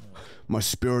 minutes. My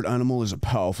spirit animal is a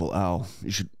powerful owl.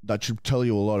 That should tell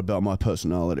you a lot about my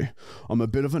personality. I'm a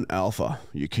bit of an alpha.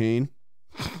 You keen?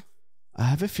 I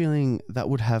have a feeling that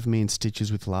would have me in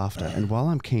stitches with laughter, and while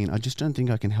I'm keen, I just don't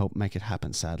think I can help make it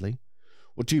happen, sadly.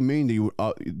 What do you mean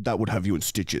that would have you in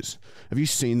stitches? Have you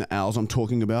seen the owls I'm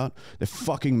talking about? They're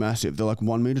fucking massive. They're like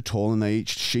 1 meter tall and they eat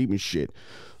sheep and shit.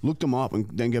 Look them up and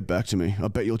then get back to me. I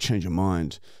bet you'll change your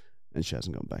mind. And she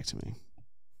hasn't gone back to me.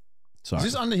 Sorry. Is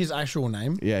this under his actual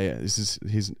name? Yeah. This is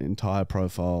his entire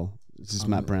profile. This is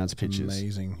Matt Brown's pictures.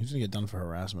 Amazing. He's gonna get done for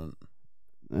harassment.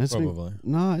 Probably.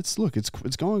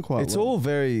 It's going quite It's well. all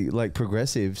very like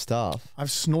progressive stuff.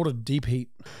 I've snorted deep heat.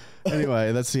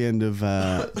 Anyway, that's the end of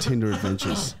Tinder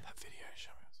adventures.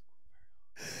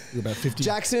 You're about 50.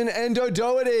 Jackson and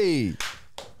O'Doherty.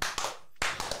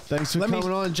 Thanks for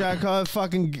coming on, Jack.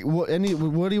 What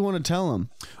do you want to tell him?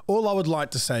 All I would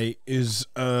like to say is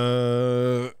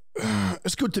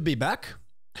it's good to be back.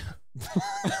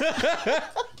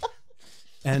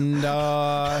 And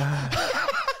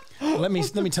let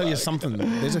me tell you something.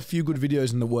 There's a few good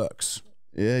videos in the works.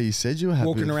 Yeah, you said you were happy.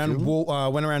 Walking around,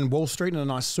 went around Wall Street in a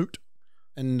nice suit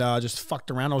and just fucked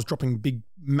around. I was dropping big,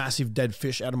 massive dead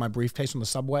fish out of my briefcase on the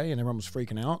subway and everyone was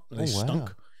freaking out. They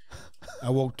stunk. I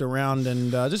walked around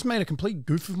and just made a complete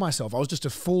goof of myself. I was just a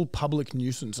full public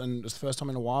nuisance, and it's the first time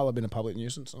in a while I've been a public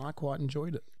nuisance, and I quite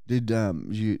enjoyed it.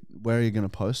 Where are you going to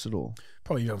post it all?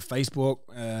 Probably on Facebook.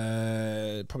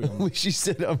 Probably on. Which she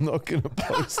said I'm not going to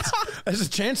post. There's a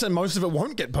chance that most of it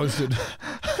won't get posted.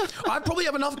 I probably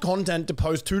have enough content to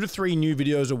post 2 to 3 new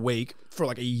videos a week for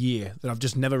like a year that I've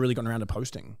just never really gotten around to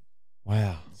posting.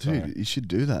 Wow. Dude, you should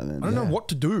do that then. I don't know what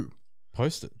to do.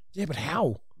 Post it. Yeah, but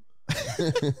how?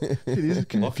 It is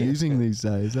confusing these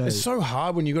days. Eh? It's so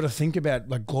hard when you got to think about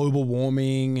like global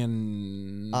warming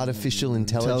and Artificial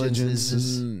intelligence.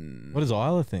 What does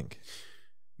Isla think?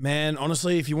 Man,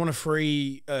 honestly, if you want a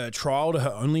free trial to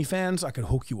her OnlyFans, I could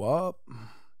hook you up.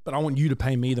 But I want you to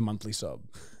pay me the monthly sub.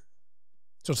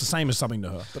 So it's the same as subbing to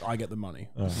her, but I get the money.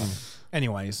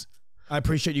 Anyways, I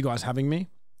appreciate you guys having me.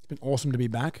 It's been awesome to be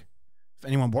back. For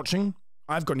anyone watching,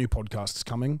 I've got new podcasts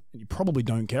coming, and you probably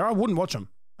don't care. I wouldn't watch them.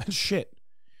 That's shit.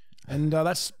 And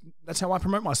that's how I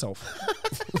promote myself.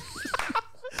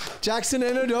 Jackson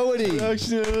and O'Doherty.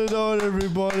 Jackson and O'Doherty,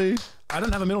 everybody. I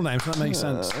don't have a middle name, so that makes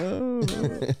sense.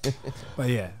 But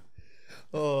yeah.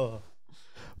 Oh.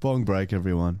 Bong break,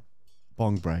 everyone.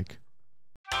 Bong break.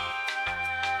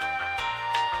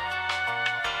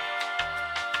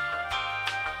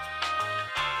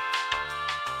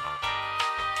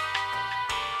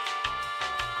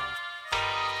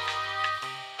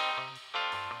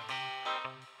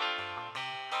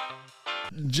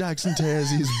 Jackson tears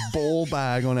his ball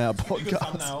bag on our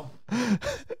podcast.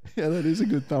 Yeah, that is a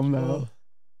good thumbnail.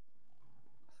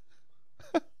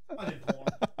 I did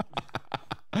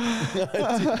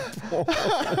porn.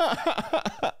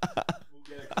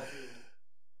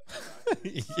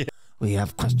 We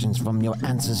have questions from your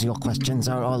answers. Your questions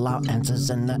are all our answers,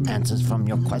 and the answers from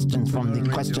your questions, from the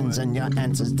questions and your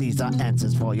answers. These are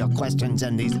answers for your questions,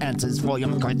 and these answers for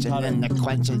your questions, and the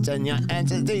questions and your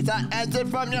answers. These are answers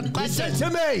from your questions. To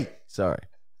me. Sorry.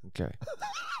 Okay.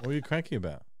 What are you cranky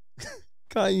about?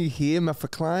 Can't you hear my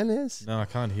recliners? No, I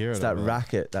can't hear it. It's that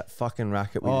racket, that fucking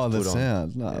racket we Oh, just the put on.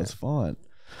 sound. No, it's fine.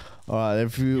 All right,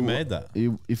 if you made that.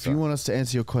 If you want us to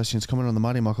answer your questions, comment on the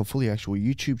Marty Michael Fully actual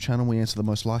YouTube channel. We answer the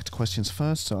most liked questions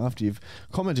first. So after you've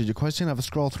commented your question, have a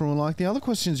scroll through and like the other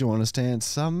questions you want us to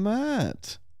answer,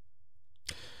 Matt.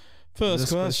 First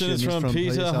This question is from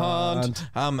Peter Hunt.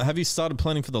 Have you started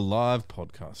planning for the live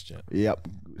podcast yet? Yep,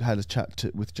 had a chat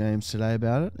with James today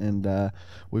about it, and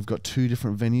we've got 2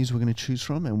 different venues we're going to choose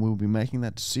from, and we'll be making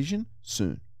that decision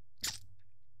soon.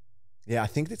 Yeah, I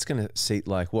think it's going to seat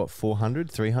like, what, 400,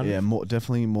 300? Yeah,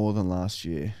 definitely more than last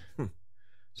year.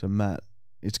 So, Matt,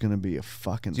 it's going to be a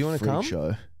fucking Do you wanna freak come?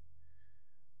 show.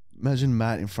 Imagine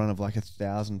Matt in front of like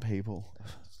 1,000 people.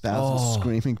 1,000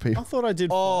 screaming I people. thought I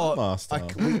did fine last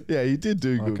time. Yeah, you did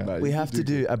do good, Okay. mate. We You have did to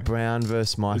do good. a Brown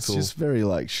versus Michael. It's just very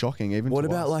like shocking. Even What to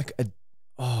about us.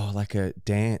 like a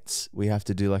dance? We have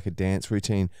to do like a dance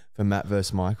routine for Matt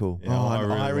versus Michael. Yeah, I an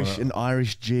really Irish wanna- an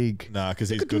Irish jig? Nah, because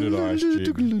he's good at Irish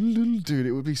jig. Dude,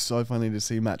 it would be so funny to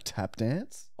see Matt tap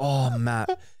dance. Oh,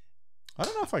 Matt. I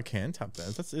don't know if I can tap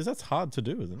dance. That's hard to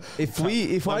do, isn't it? If Like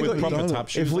I with got proper you, tap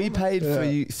shoes if we on? paid for Yeah.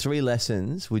 you 3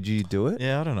 lessons, would you do it?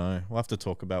 Yeah, I don't know. We'll have to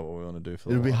talk about what we want to do for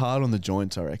the It'd be live. hard on the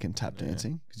joints, I reckon, tap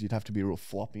dancing, because you'd have to be real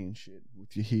floppy and shit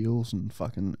with your heels and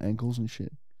fucking ankles and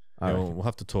shit. Yeah, we'll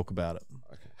have to talk about it.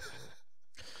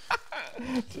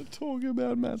 To talk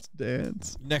about Matt's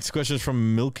dance. Next question is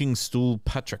from Milking Stool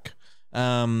Patrick.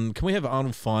 Can we have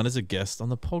Arnold Fiene as a guest on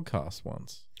the podcast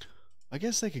once? I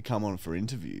guess they could come on for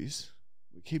interviews.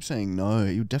 We keep saying no.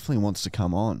 He definitely wants to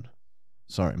come on.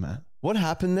 Sorry, Matt. What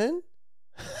happened then?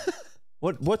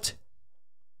 What?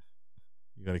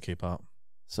 You got to keep up.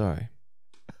 Sorry.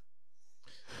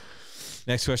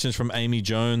 Next question is from Amy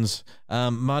Jones.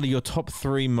 Marty, your top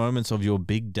 3 moments of your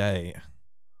big day.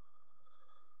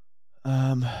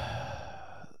 The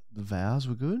vows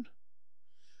were good.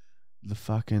 The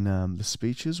fucking the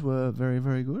speeches were very,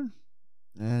 very good.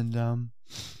 And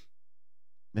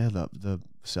yeah, the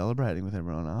celebrating with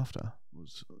everyone after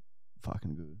was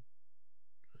fucking good.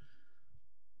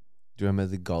 Do you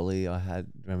remember the golly I had?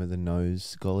 Remember the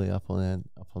nose golly up on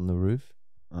the roof?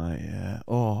 Oh yeah.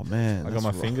 Oh man. I got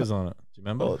my that's fingers on it. Do you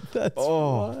remember? That's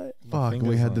Oh fuck. We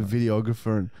fingers had the on it.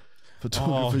 videographer and Oh,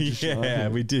 photographer. yeah,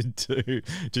 we did too.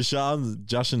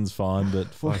 Jashan's fine, but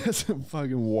We fuck. had some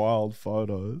fucking wild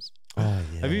photos. Oh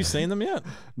yeah. Have you seen them yet?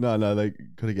 No, they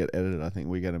got to get edited. I think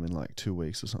we get them in like 2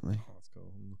 weeks or something. Oh, that's cool.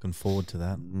 I'm looking forward to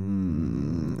that.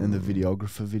 And the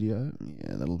videographer video,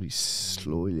 yeah, that'll be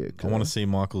slowly. I want to see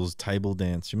Michael's table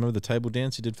dance. Do you remember the table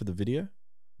dance you did for the video?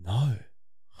 No.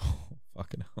 Oh,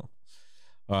 fucking hell.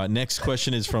 All right, next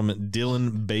question is from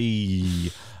Dylan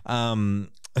B.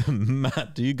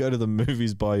 Matt, do you go to the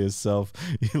movies by yourself?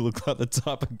 You look like the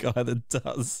type of guy that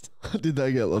does. Did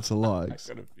they get lots of likes?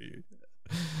 Got a few.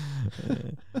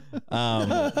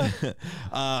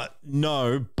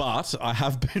 No, but I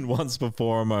have been once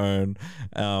before on my own,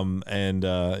 and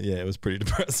yeah, it was pretty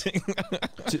depressing.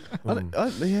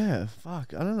 Yeah,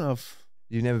 fuck. I don't know if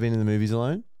You've never been in the movies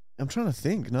alone? I'm trying to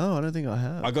think. No, I don't think I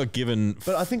have. I got given,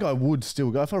 but I think I would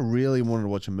still go if I really wanted to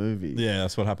watch a movie. yeah,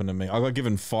 that's what happened to me. I got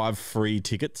given 5 free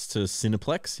tickets to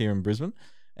Cineplex here in Brisbane,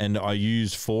 and I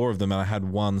used 4 of them, and I had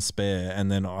 1 spare.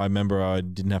 And then I remember I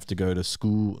didn't have to go to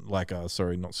school, like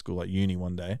not school, like uni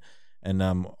one day, and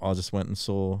I just went and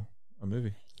saw a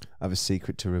movie. I have a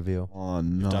secret to reveal. Oh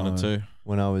no, You've done it too.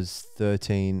 When I was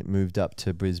 13, moved up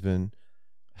to Brisbane,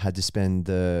 had to spend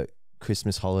the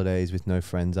Christmas holidays with no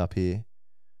friends up here.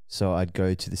 So I'd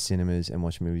go to the cinemas and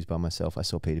watch movies by myself. I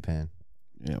saw Peter Pan.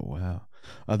 Yeah, wow.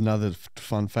 Another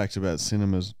fun fact about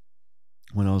cinemas.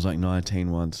 When I was like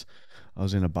 19 once, I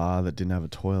was in a bar that didn't have a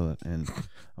toilet, and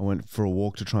I went for a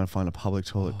walk to try and find a public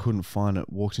toilet. Couldn't find it.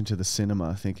 Walked into the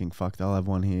cinema thinking, fuck, they'll have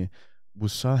one here.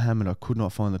 Was so hammered I could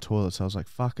not find the toilet, so I was like,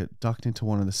 fuck it. Ducked into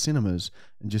one of the cinemas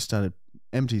and just started,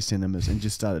 empty cinemas, and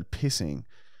just started pissing.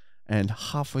 And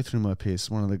halfway through my piss,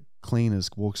 one of the cleaners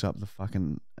walks up the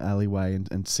fucking alleyway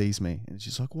and sees me, and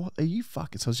she's like, what are you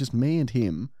fucking? So it's just me and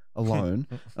him alone.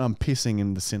 And I'm pissing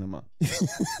in the cinema.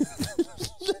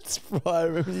 That's right. I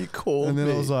remember you called And then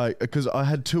me. I was like, because I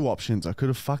had 2 options. I could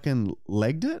have fucking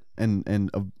legged it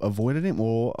and avoided him,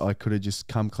 or I could have just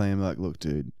come clean and be like, look,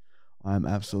 dude, I'm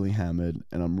absolutely hammered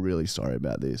and I'm really sorry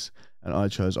about this. And I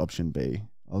chose option B.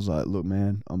 I was like, look,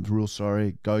 man, I'm real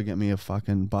sorry. Go get me a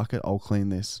fucking bucket. I'll clean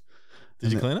this.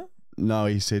 Did you clean it? No,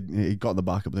 he said he got the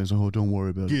bucket, but he was like, oh, don't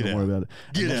worry about it. Don't worry about it.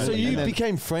 Get out. So you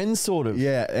became friends, sort of.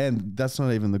 Yeah, and that's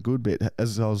not even the good bit.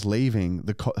 As I was leaving,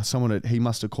 he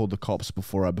must have called the cops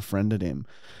before I befriended him,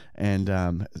 and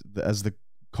as the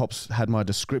cops had my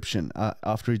description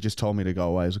after he just told me to go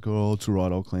away, he was like, "Oh, it's all right,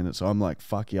 I'll clean it." So I'm like,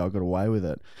 "Fuck yeah, I got away with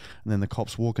it." And then the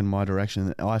cops walk in my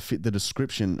direction, and I fit the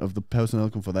description of the person they're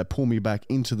looking for. They pull me back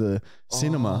into the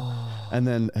cinema, and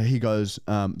then he goes,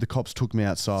 "The cops took me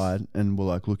outside and were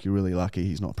like, look, you're really lucky.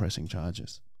 He's not pressing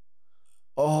charges."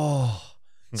 Oh.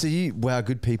 So wow,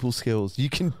 good people skills. You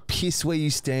can piss where you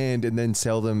stand and then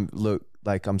tell them, look,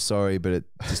 like, I'm sorry, but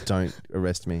just don't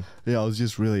arrest me. Yeah, I was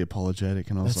just really apologetic,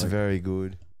 and I was That's like, very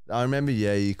good. I remember,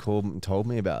 you called and told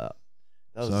me about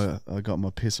that. so I got my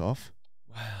piss off.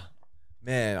 Wow.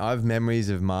 Man, I have memories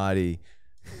of Marty.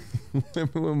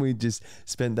 Remember when we just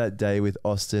spent that day with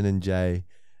Austin and Jay,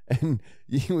 and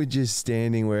you were just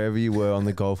standing wherever you were on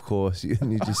the golf course,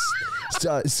 and you just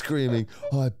start screaming,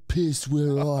 "I piss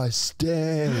where I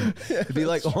stand." It'd be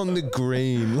like on the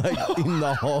green, like in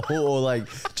the hole, or like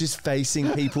just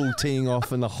facing people teeing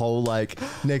off in the hole, like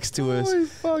next to us. Holy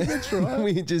fuck, that's right.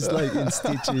 We just like in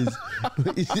stitches.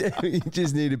 You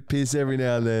just need to piss every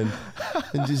now and then,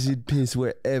 and just you'd piss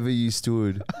wherever you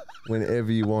stood,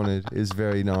 whenever you wanted. It was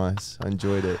very nice. I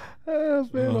enjoyed it. Oh,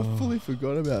 man, I fully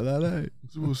forgot about that, eh?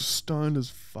 I was stoned as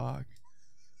fuck.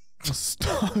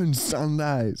 Stoned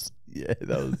Sundays. Yeah,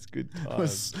 that was good I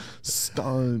was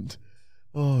stoned.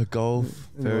 Oh, golf.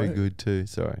 Very Anyway. good too.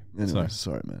 Sorry. Anyway,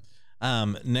 sorry,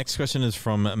 man. Next question is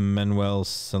from Manuel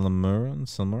Salamaron,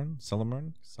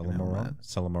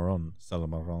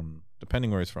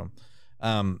 depending where he's from.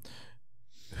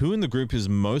 Who in the group is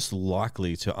most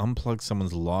likely to unplug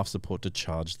someone's life support to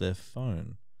charge their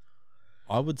phone?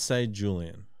 I would say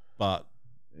Julian, but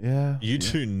Yeah. you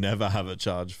two never have a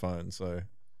charged phone, so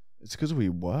It's because we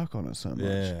work on it so much.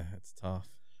 yeah, it's tough.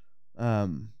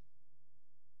 Man,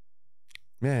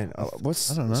 I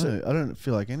don't know. I don't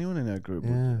feel like anyone in our group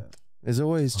would Yeah. do that. There's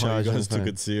always Oh, you charging. guys took phone.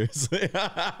 it seriously.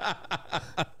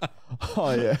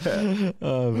 Oh, yeah.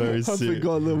 Oh, very I serious.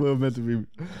 forgot that we were meant to be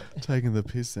taking the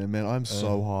piss there, man. I'm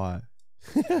so high.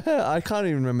 I can't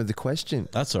even remember the question.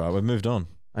 That's all right. We've moved on.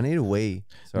 I need a wee.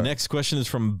 Sorry. Next question is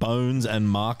from Bones and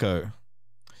Marco.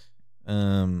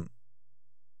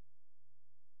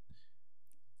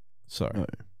 Sorry. No.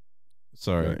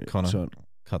 Sorry, Connor. Sean,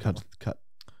 Cut that cut.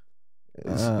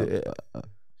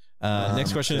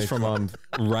 next question is okay, from come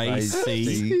Ray Ray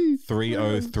C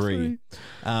 303.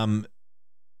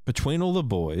 Between all the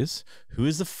boys, who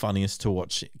is the funniest to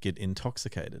watch get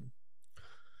intoxicated?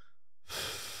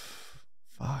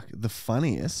 Fuck. The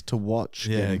funniest to watch.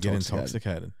 Get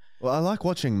intoxicated. Well, I like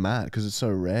watching Matt because it's so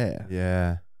rare.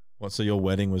 Yeah. What? So your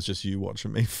wedding was just you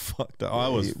watching me? Fucked up. I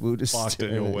was we'll just fucked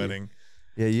at your wedding.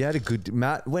 Yeah, you had a good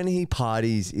Matt when he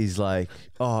parties is like,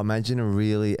 oh, imagine a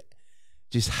really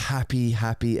just happy,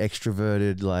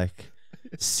 extroverted, like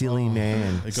silly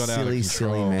man. It got out of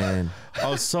silly control. man. I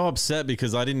was so upset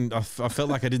because I felt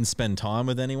like I didn't spend time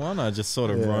with anyone. I just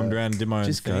sort of roamed around and did my own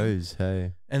Just thing. goes,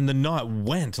 hey. And the night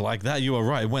went like that. You were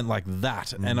right. It went like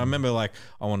that. And I remember like,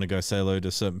 I want to go say hello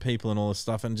to certain people and all this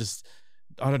stuff. And just,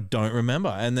 I don't remember.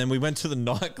 And then we went to the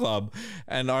nightclub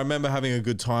and I remember having a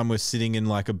good time. We're sitting in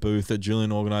like a booth that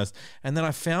Julian organized. And then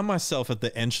I found myself at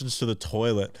the entrance to the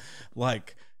toilet,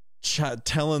 like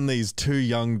telling these two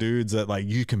young dudes that like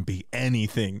you can be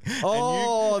anything.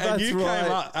 Oh, and that's you right.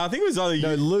 Came up, I think it was either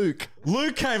No, you. Luke.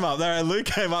 Luke came up there, and Luke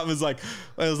came up and was like,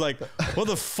 "What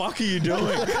the fuck are you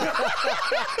doing?"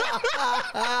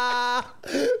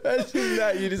 Imagine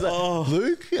that. You're just like,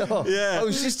 Luke? Oh, Yeah. I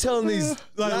was just telling these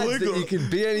lads Luke- that you can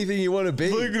be anything you want to be.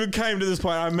 Luke came to this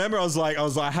point. I remember I was like,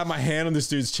 I had my hand on this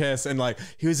dude's chest, and like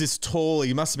he was this tall.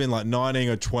 He must have been like 19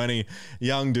 or 20,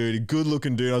 young dude, good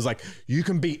looking dude. I was like, you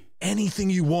can be anything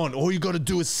you want. All you got to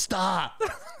do is start.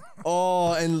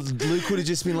 Oh, and Luke would have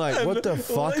just been like, what the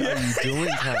fuck are you doing,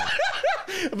 cunt?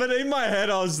 But in my head,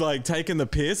 I was like taking the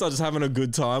piss. I was just having a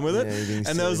good time with it. Yeah, you're being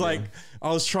And there was silly, like, I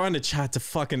was trying to chat to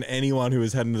fucking anyone who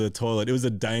was heading to the toilet. It was a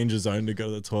danger zone to go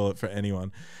to the toilet for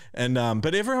anyone. And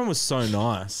but everyone was so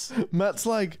nice. Matt's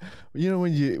like, you know,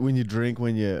 when you drink,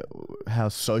 how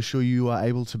social you are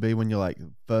able to be when you're like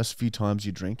first few times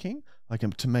you're drinking, like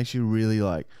to makes you really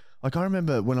like I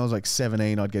remember when I was like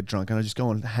 17, I'd get drunk and I'd just go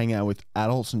and hang out with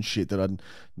adults and shit that I'd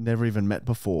never even met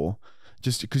before.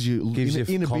 Just because Gives you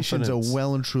inhibitions confidence. are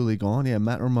well and truly gone. Yeah,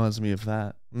 Matt reminds me of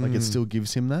that. Like it still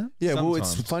gives him that. Yeah, well, it's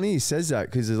Sometimes. funny he says that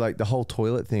because it's like the whole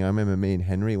toilet thing. I remember me and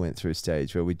Henry went through a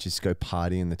stage where we'd just go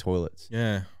party in the toilets.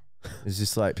 Yeah. It's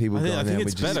just like people I going think there and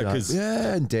it's we'd just better like, 'cause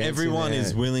yeah, and dancing Everyone there.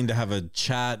 is willing to have a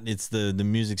chat. It's the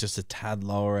music's just a tad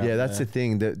lower. Out Yeah, that's there. the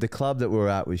thing. The club that we were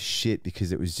at was shit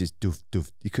because it was just doof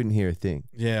doof. You couldn't hear a thing.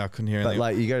 Yeah, I couldn't hear But anything.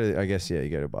 like you go to, I guess, yeah, you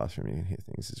go to a bathroom, you can hear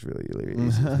things. It's really, really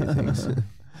easy to hear things.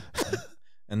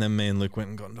 And then me and Luke went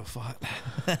and got into a fight.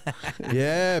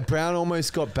 Yeah, Brown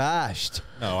almost got bashed.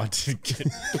 No, I didn't get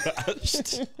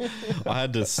crushed. I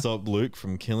had to stop Luke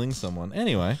from killing someone.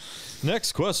 Anyway,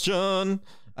 next question.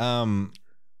 Oh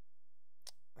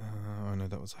no,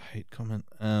 that was a hate comment.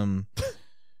 Oh,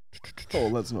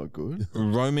 that's not good.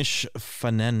 Romish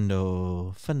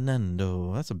Fernando.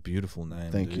 That's a beautiful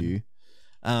name. Thank dude. you.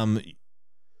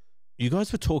 You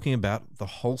guys were talking about the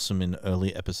Wholesome in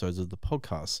early episodes of the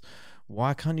podcast.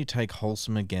 Why can't you take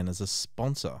Wholesome again as a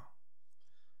sponsor?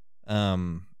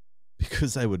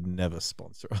 Because they would never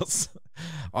sponsor us.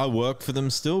 I work for them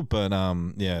still, but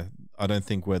yeah, I don't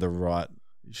think we're the right.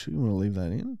 You sure you want to leave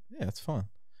that in? Yeah, it's fine.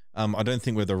 I don't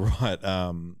think we're the right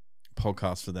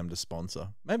podcast for them to sponsor.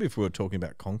 Maybe if we were talking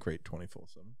about concrete 24/7.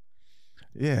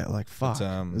 Yeah, like fuck.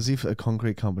 But, as if a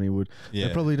concrete company would. Yeah.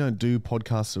 They probably don't do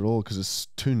podcasts at all because it's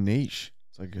too niche.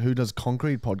 It's like, who does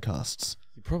concrete podcasts?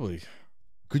 You probably.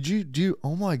 Could you do?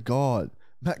 Oh my god,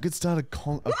 Matt could start a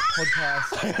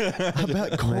podcast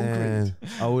about concrete. Man,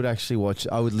 I would actually watch.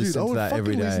 I would Dude, listen I to would that fucking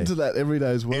every day. listen to that every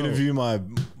day as well. Interview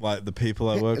the people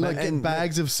I work like with. get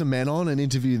bags of cement on and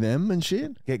interview them and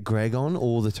shit. Get Greg on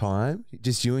all the time.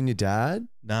 Just you and your dad.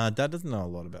 Nah, Dad doesn't know a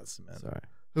lot about cement. Sorry.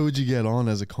 Who would you get on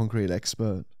as a concrete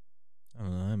expert? I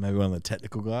don't know. Maybe one of the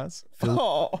technical guys.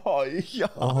 Yeah.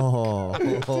 Oh,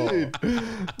 Dude,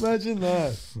 imagine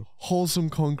that. Wholesome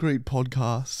concrete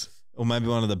podcast. Or maybe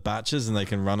one of the batches, and they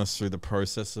can run us through the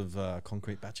process of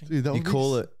concrete batching. Dude, that you would be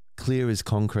call it clear as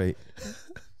concrete.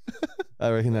 I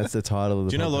reckon that's the title of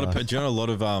the. Do you know podcast. a lot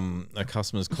of our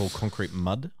customers call concrete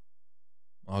mud?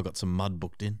 I got some mud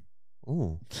booked in.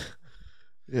 Ooh.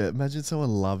 Yeah, imagine someone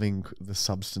loving the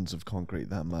substance of concrete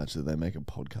that much that they make a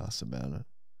podcast about it.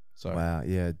 So Wow.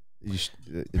 Yeah. It's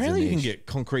apparently a you can niche. get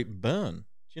concrete burn. Do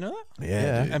you know that?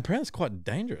 Yeah. And apparently it's quite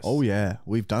dangerous. Oh yeah,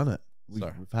 we've done it.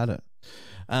 Sorry. We've had it.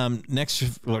 Next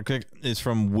is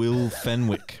from Will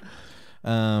Fenwick.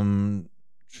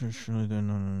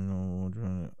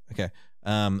 Okay.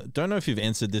 Don't know if you've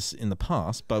answered this in the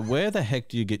past, but where the heck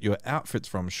do you get your outfits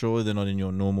from? Surely they're not in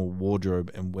your normal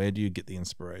wardrobe. And where do you get the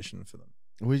inspiration for them?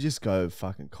 We just go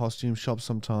fucking costume shops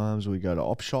sometimes. We go to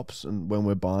op shops, and when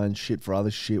we're buying shit for other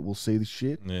shit, we'll see the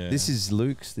shit. Yeah. This is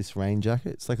Luke's. This rain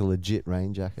jacket. It's like a legit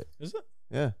rain jacket. Is it?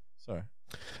 Yeah. Sorry.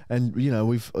 And you know,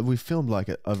 we've filmed like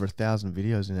over 1,000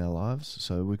 videos in our lives,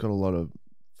 so we've got a lot of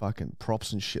fucking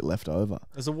props and shit left over.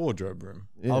 There's a wardrobe room.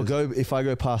 Yeah, I'll go if I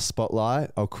go past Spotlight.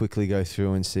 I'll quickly go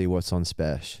through and see what's on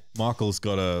Spash. Michael's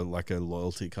got a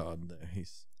loyalty card there.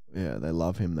 Yeah, they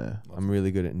love him there. I'm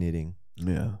really good at knitting.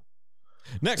 Yeah.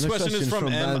 Next question is from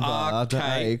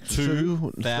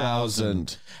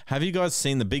MRK2000. Have you guys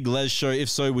seen the Big Les show? If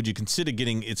so, would you consider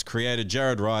getting its creator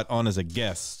Jared Wright on as a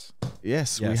guest?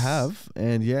 Yes, we Yes. have,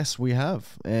 and yes, we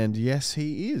have, and yes,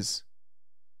 he is.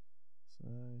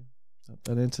 So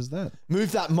that answers that.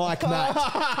 Move that mic, Matt.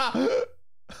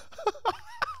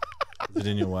 Is it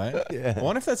in your way? Yeah. I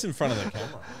wonder if that's in front of the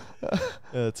camera. Yeah,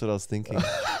 that's what I was thinking.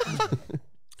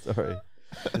 Sorry.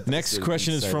 Next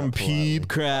question is from Pube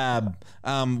Crab.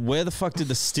 Where the fuck did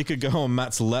the sticker go on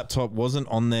Matt's laptop? Wasn't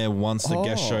on there once the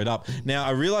guest showed up. Now,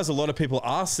 I realize a lot of people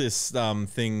ask this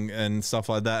thing and stuff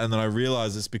like that, and then I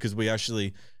realize it's because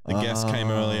the guest came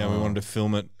early and we wanted to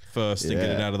film it first and get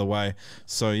it out of the way.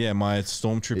 So yeah, my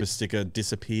Stormtrooper sticker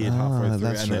disappeared halfway through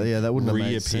that's and right. then Yeah, that wouldn't have made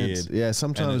reappeared. sense. Yeah, And it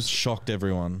sometimes shocked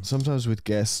everyone. sometimes with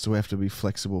guests we have to be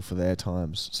flexible for their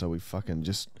times, so we fucking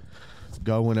just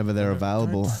go whenever they're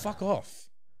available. Don't fuck off,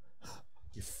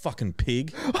 you fucking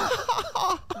pig.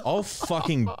 I'll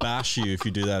fucking bash you if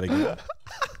you do that again.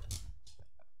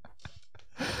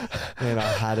 Man, I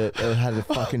had it. I had a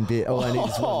fucking bit. Oh, I needed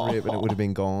just one rip and it would have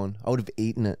been gone. I would have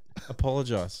eaten it.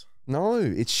 Apologize. No,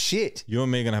 it's shit. You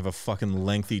and me are gonna have a fucking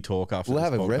lengthy talk after We'll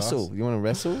this have a podcast. wrestle. You want to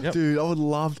wrestle? Yep. Dude, I would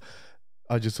love.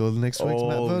 I just saw the next week's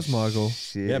Matt versus Michael.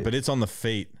 Shit. Yeah, but it's on the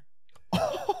feet.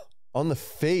 on the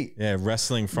feet. Yeah,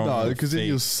 wrestling from No, the because then feet.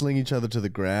 you'll sling each other to the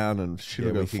ground and shit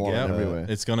will we go could flying get hurt. everywhere.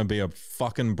 It's gonna be a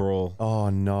fucking brawl. Oh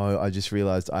no! I just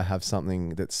realized I have something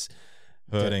that's.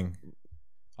 Hurting.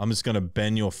 I'm just gonna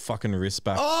bend your fucking wrist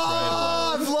back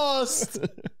Oh, I've lost.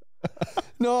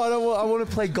 No, I don't. I want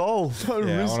to play golf. straight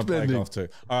away. Yeah, I wrist want to play bending. golf too.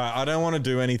 All right, I don't want to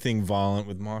do anything violent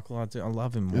with Michael. I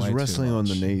love him. Just way wrestling too on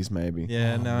the much. knees, maybe.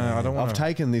 Yeah, no, I don't want I've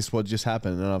taken this what just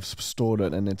happened and I've stored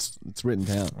it and it's written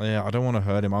down. Yeah, I don't want to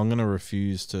hurt him. I'm gonna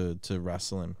refuse to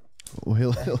wrestle him.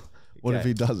 Well, what if Okay.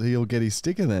 he does? He'll get his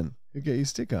sticker then. He'll get his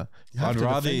sticker. You have I'd to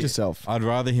rather defend yourself. I'd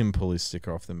rather him pull his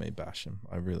sticker off than me bash him.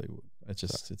 I really would.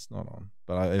 It's not on.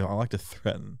 But I like to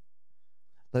threaten.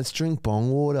 Let's drink bong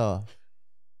water.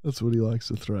 That's what he likes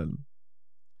to threaten.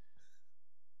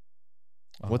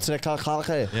 What's that?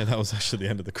 Yeah, that was actually the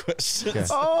end of the question. Okay.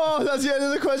 Oh, that's the end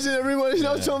of the question, everybody.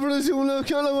 Now it's time for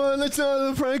the let's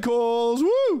the prank calls.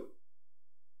 Woo!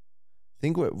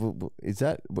 Think what is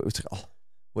that?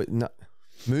 Wait, no,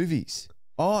 movies.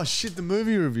 Oh shit, the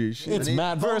movie review. Shit. It's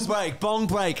mad. Verse break, bong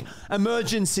break,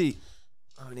 emergency.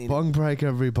 Bong break,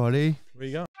 everybody. Where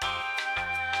you go?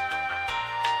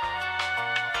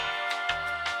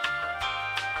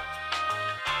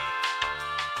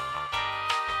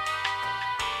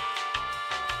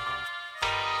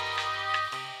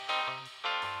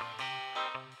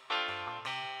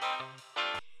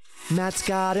 Matt's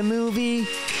got a movie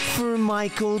for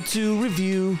Michael to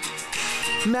review.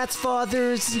 Matt's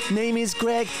father's name is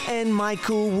Greg, and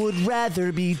Michael would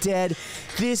rather be dead.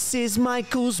 This is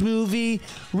Michael's movie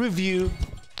review.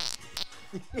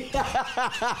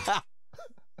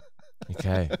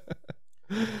 Okay.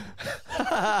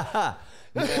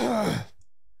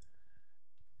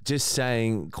 Just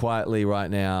saying quietly right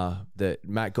now that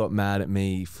Matt got mad at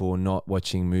me for not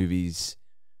watching movies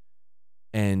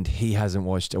and he hasn't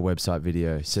watched a website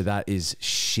video. So that is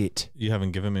shit. You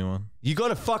haven't given me one. You got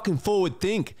to fucking forward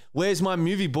think. Where's my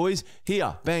movie, boys?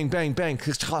 Here. Bang, bang, bang.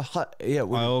 Yeah.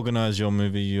 I organise your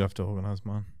movie. You have to organise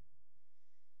mine.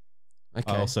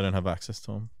 Okay. I also don't have access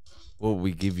to them. Well,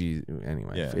 we give you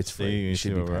anyway. Yeah, It's see, free. you You see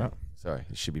should be where we're paying. at. Sorry,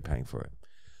 you should be paying for it.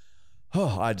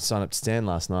 Oh, I had to sign up to Stan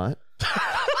last night.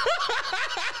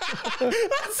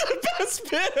 That's the best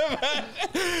bit of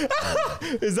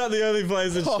it. Is that the only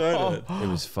place that showed it? It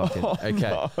was fucking okay.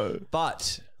 No.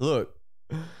 But look,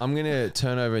 I'm gonna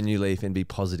turn over a new leaf and be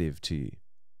positive to you.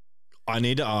 I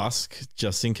need to ask,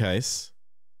 just in case,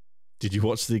 did you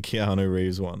watch the Keanu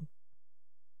Reeves one?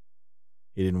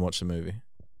 He didn't watch the movie.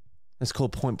 It's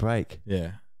called Point Break.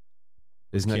 Yeah.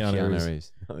 There's no Keanu Keanu Reeves.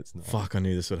 Reeves. No, it's not. Fuck, I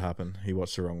knew this would happen. He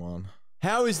watched the wrong one.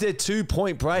 How is there 2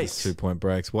 Point Breaks? 2 Point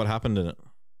Breaks. What happened in it?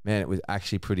 Man, it was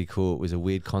actually pretty cool. It was a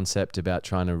weird concept about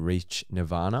trying to reach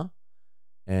Nirvana,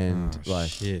 and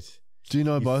shit. Do you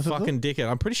know You both of them? fucking dickhead.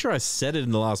 I'm pretty sure I said it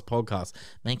in the last podcast.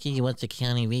 Make sure you watch the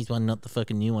Keanu Reeves one, not the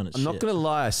fucking new one. It's I'm not shit. gonna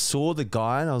lie. I saw the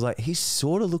guy and I was like, he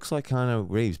sort of looks like Keanu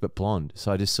Reeves, but blonde.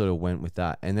 So I just sort of went with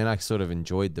that, and then I sort of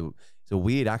enjoyed It's a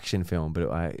weird action film, but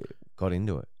I got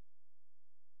into it.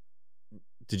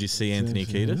 Did you see Anthony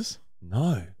Kiedis?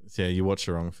 No, Yeah, you watched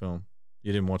the wrong film.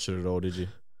 You didn't watch it at all, did you?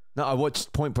 no, I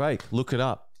watched Point Break. Look it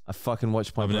up. I fucking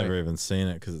watched Point I've Break. never even seen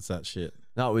it because it's that shit.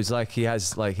 No, it was like he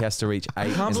has to reach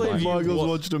 8. can't and believe like- you- Michael's what-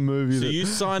 watched a movie. So that you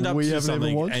signed up we to haven't even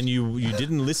something watched? and you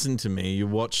didn't listen to me. You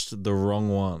watched the wrong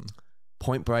one.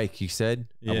 Point Break. You said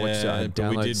Yeah, I watched it. I but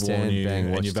we downloaded did Stan, warn you, bang,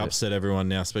 and watched you've it. upset everyone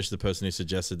now, especially the person who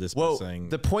suggested this Well, by saying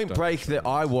the Point don't Break watch that it.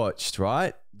 I watched,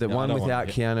 right, the No, I one don't without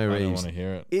wanna hear- Keanu I don't Reeves, want to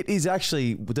hear it. it is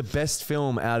actually the best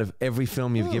film out of every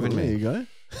film you've given There me. you go.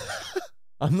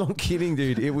 I'm not kidding,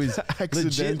 dude. It was legit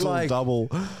Accidental like double.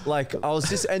 Like I was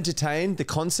just entertained. The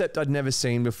concept I'd never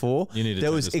seen before. You need to there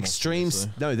take was this more extreme.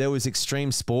 seriously. No, there was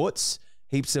extreme sports.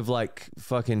 Heaps of like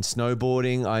fucking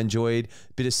snowboarding I enjoyed.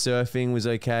 Bit of surfing was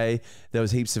okay. There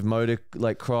was heaps of motor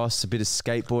like cross, a bit of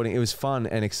skateboarding. It was fun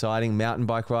and exciting. Mountain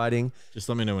bike riding. Just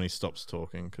let me know when he stops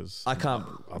talking because I can't,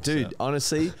 dude,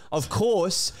 honestly, of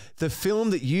course, the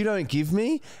film that you don't give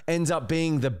me ends up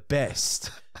being the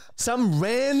best. Some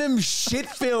random shit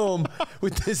film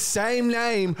with the same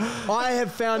name I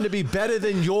have found to be better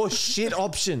than your shit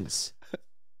options.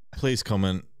 Please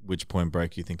comment which Point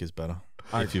Break you think is better.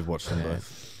 If you've watched them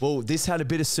both. Well, this had a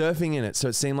bit of surfing in it, so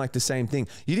it seemed like the same thing.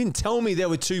 You didn't tell me there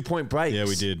were 2 Point Breaks. Yeah,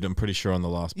 we did. I'm pretty sure on the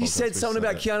last podcast. You said something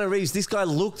about Keanu Reeves. This guy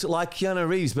looked like Keanu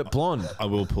Reeves, but blonde. I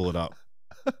will pull it up.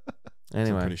 I'm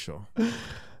Anyway, pretty sure.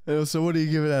 So what do you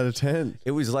give it out of 10?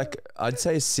 it was like, I'd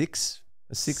say a 6.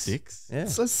 A 6. 6? Yeah.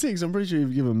 It's a 6. I'm pretty sure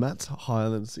you've given Matt's higher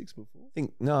than 6 before.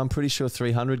 No, I'm pretty sure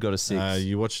 300 got a 6.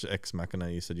 You watched Ex Machina.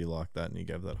 You said you liked that and you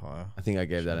gave that higher. I think I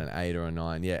gave that an 8 or a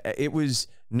 9. Yeah, it was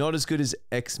not as good as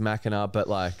Ex Machina, but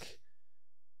like,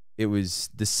 it was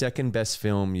the second best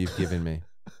film you've given me.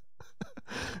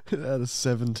 Out of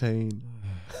 17.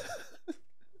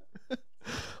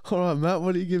 All right, Matt,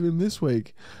 what do you give him this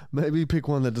week? Maybe pick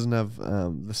one that doesn't have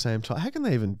the same title. How can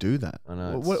they even do that? I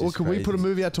know. What can we put a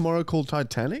movie out tomorrow called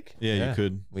Titanic? Yeah, you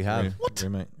could. We have.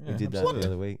 Remake. We did that absolutely. the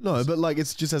other week. No, but like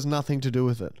it just has nothing to do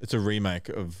with it. It's a remake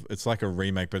of. It's like a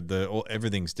remake, but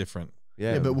everything's different.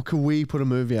 Yeah, Yeah, but can we put a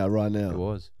movie out right now? it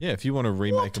was. Yeah, if you want to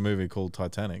remake a movie called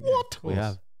Titanic, What? yeah, We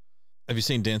have. Have you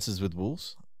seen Dances with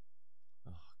Wolves?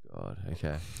 God,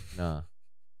 okay. Nah.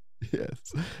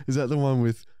 Yes. Is that the one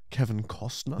with Kevin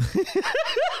Costner?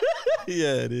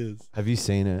 Yeah, it is. Have you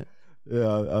seen it?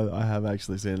 Yeah, I have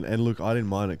actually seen it. And look, I didn't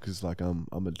mind it because like I'm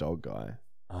a dog guy.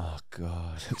 Oh,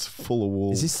 God. It's full of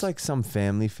wolves. Is this like some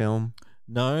family film?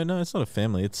 No, it's not a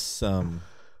family. It's no,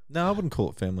 I wouldn't call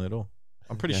it family at all.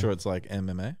 I'm pretty Okay. sure it's like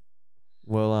MMA.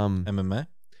 Well, MMA?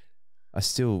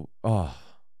 it's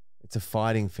a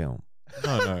fighting film.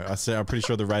 No. I'm pretty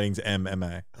sure the rating's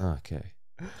MMA. Okay.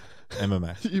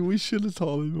 MMA. We should have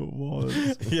told him it was.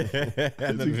 Yeah.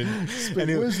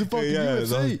 Where's the fucking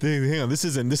UFC? Hang on,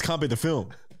 this can't be the film.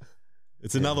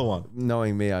 It's another one.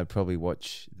 Knowing me, I'd probably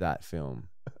watch that film.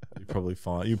 You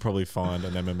probably find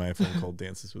an MMA film called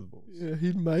Dances with Wolves. Yeah,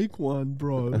 he'd make one,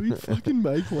 bro. He'd fucking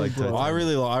make one, Like bro. I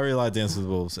really like Dances with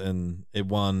Wolves, and it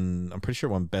won. I'm pretty sure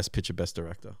it won Best Picture, Best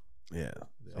Director. Yeah,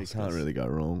 The you can't Oscars. really go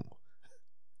wrong.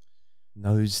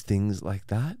 Knows things like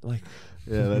that? Like,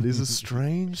 Yeah, that is a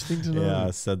strange thing to know. Yeah,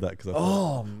 I said that because I oh,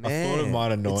 thought, man. I thought it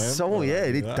might annoy It's him. So, yeah,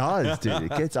 it does, dude.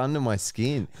 It gets under my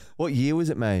skin. What year was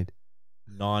it made?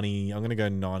 90. I'm gonna go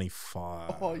 95.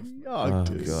 Oh, yuck, Oh,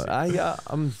 dude. God.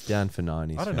 I'm down for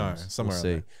 90s. I don't know, films. somewhere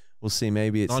We'll around see. We'll see.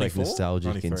 Maybe it's like 94? nostalgic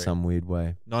in 93. some weird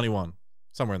way. 91.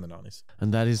 Somewhere in the 90s.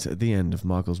 And that is the end of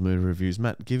Michael's movie reviews.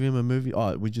 Matt, give him a movie.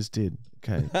 Oh, we just did.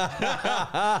 Okay.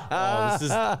 Oh,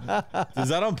 is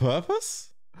that on purpose?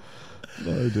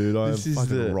 No, dude, I am This is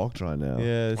fucking the- rocked right now.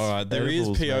 Yeah. All right, there is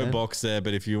edibles, PO man. box there,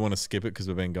 but if you want to skip it because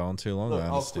we've been going too long, I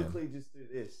understand. just do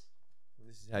this.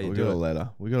 This is how you We do got it. a letter.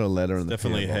 We got a letter in the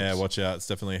Definitely PO hair. box. Watch out. It's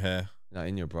definitely hair. No,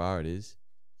 in your bra it is.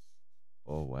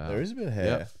 Oh, wow. There is a bit of hair.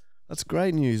 Yep. That's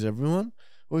great news, everyone.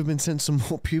 We've been sent some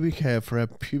more pubic hair for our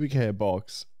pubic hair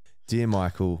box. Dear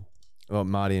Michael, well,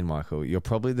 Marty and Michael, you're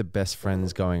probably the best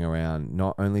friends going around,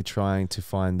 not only trying to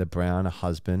find the brown a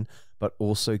husband, but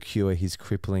also cure his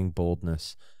crippling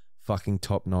baldness. Fucking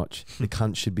top notch. The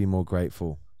cunt should be more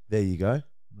grateful. There you go.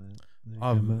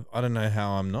 I don't know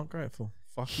how I'm not grateful.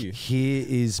 Fuck you. Here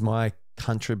is my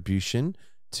contribution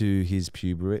to his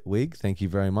pube wig. Thank you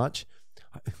very much.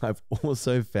 I've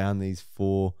also found these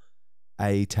 4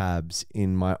 A tabs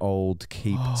in my old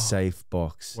keep safe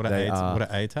box. What They a are what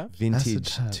a tab? vintage Acid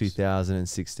tabs.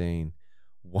 2016.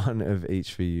 One of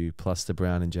each for you, plus the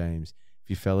Brown and James. If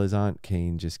you fellas aren't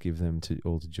keen, just give them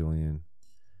all to Julian.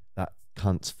 That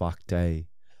cunt's fuck day.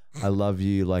 I love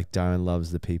you like Darren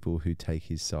loves the people who take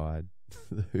his side.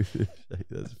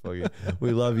 That's fucking.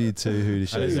 We love you too. Who to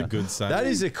show That is a you. good saying. That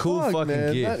is a cool Fuck, fucking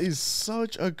man, gift. that is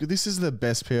such a good. This is the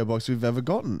best PO box we've ever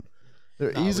gotten. There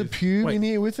is a pube wait, in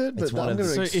here with it, it's but one I'm of going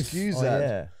the- to So if- excuse Oh, that.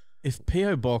 yeah. If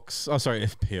PO box,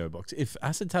 if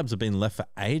acid tabs have been left for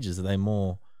ages, are they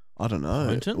more? I don't know.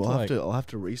 Potent, I'll have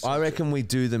to research. I reckon we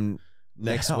do them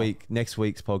next Now. week. Next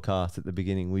week's podcast at the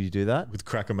beginning. Will you do that? With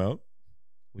crack 'em out?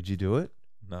 Would you do it?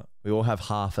 No, We all have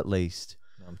half at least.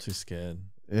 I'm too scared.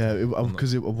 Yeah,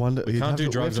 because I wonder. We you'd can't have do to,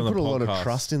 we drugs have to on put the a lot of podcast.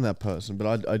 trust in that person,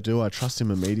 but I do. I trust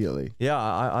him immediately. Yeah,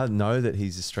 I know that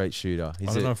he's a straight shooter. He's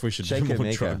I don't a know if we should do shaker more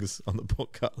maker. drugs on the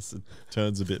podcast. It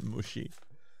turns a bit mushy.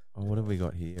 Oh, what have we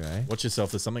got here, eh? Watch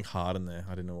yourself. There's something hard in there.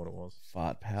 I didn't know what it was.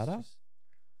 Fart powder.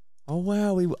 Oh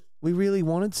wow, we really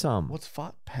wanted some. What's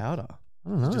fart powder? I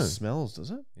don't know. It just smells,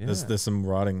 does it? Yeah. There's some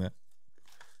writing there.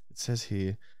 It says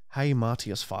here, "Hey,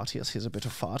 Martius Fartius, here's a bit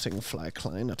of farting fly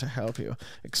cleaner to help you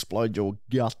explode your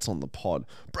guts on the pod.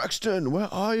 Braxton,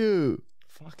 where are you?"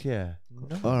 Fuck yeah.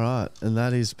 All right, and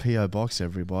that is P.O. Box,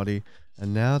 everybody.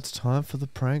 And now it's time for the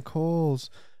prank calls.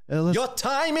 Your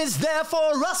time is there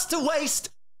for us to waste.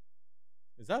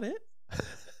 Is that it?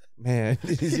 Man,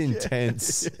 it is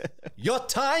intense. Your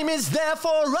time is there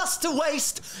for us to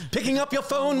waste. Picking up your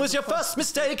phone was your first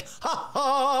mistake. Ha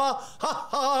ha, ha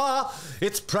ha.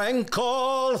 It's prank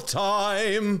call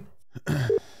time.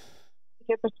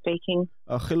 Pepper speaking.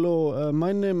 Hello,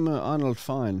 my name Arnold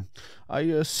Fiene.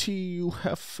 I see you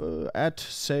have ad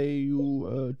say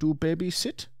you do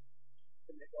babysit.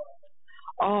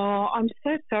 Oh, I'm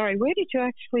so sorry. Where did you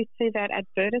actually see that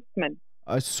advertisement?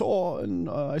 I saw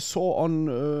on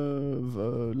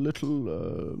the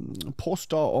little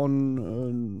poster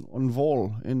on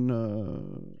wall in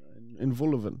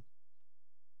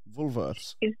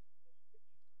Woolworths.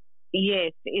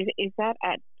 Yes. Is that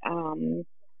at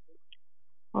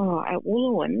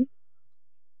Woolworths?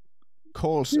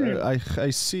 Calls. I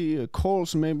see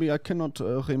calls. Maybe I cannot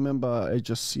remember. I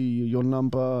just see your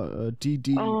number.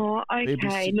 DD. Oh, okay.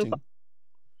 babysitting.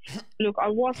 Look, I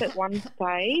was at one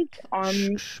stage.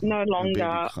 I'm no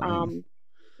longer.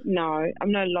 No,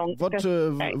 I'm no longer. What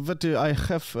I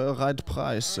have right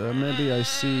price? Maybe I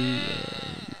see.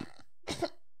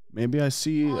 Maybe I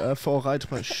see for right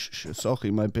price. Shh, sorry,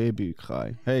 my baby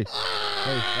cry. Hey.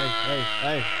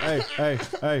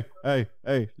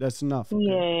 Hey, that's enough. Okay?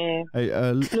 Yeah.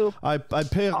 Hey, Look, I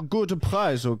pay a good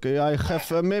price, okay? I have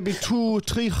maybe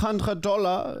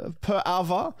 $200-300 per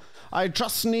hour. I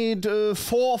just need 4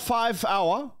 or 5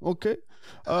 hours, okay?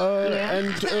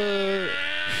 And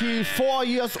he 4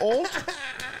 years old.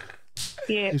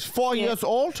 yeah. He's 4 years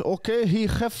old, okay? He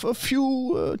have a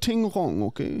few things wrong,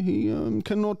 okay? He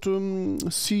cannot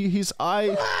see his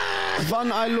eye.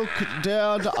 One eye look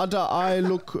there, the other eye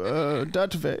look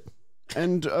that way.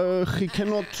 And he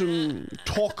cannot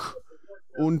talk.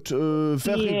 And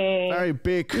very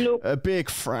big, a big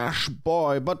fresh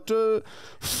boy. But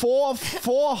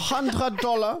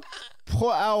 $400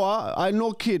 per hour, I'm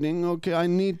not kidding, okay? I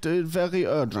need it very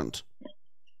urgent.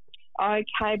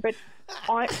 Okay, but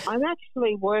I'm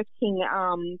actually working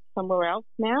somewhere else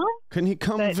now. Can he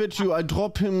come with you? I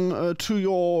drop him to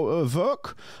your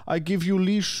work. I give you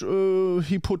leash.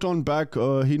 He put on back.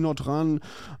 He not run.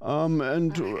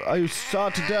 And I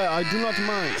start there. I do not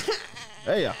mind.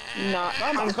 Hey, ja. No,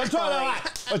 I'm sorry.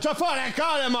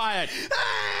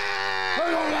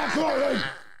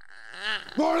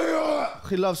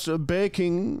 He loves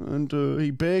baking, and he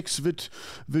bakes with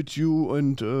you,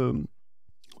 and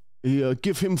he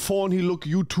give him phone. He look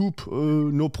YouTube,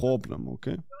 no problem.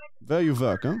 Okay, where you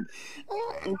work, huh?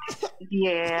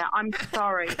 Yeah, I'm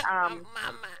sorry.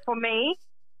 For me.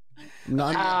 No,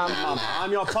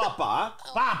 I'm your papa.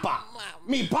 Papa,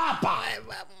 me papa.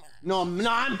 No,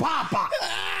 I'm Papa.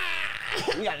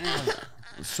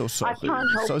 So sorry. I can't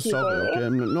help so you sorry. there.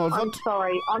 Okay. No, I'm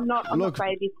sorry. I'm not Look,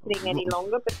 babysitting any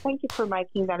longer, but thank you for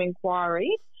making that inquiry.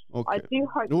 Okay. I do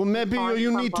hope Well, you maybe find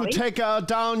you need to somebody. take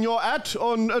down your ad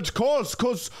on calls,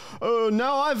 because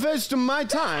now I waste my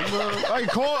time. I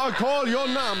call your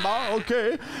number,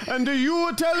 okay? And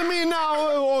you tell me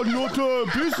now, not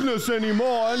business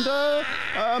anymore,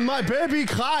 and my baby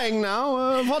crying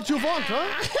now. What you want,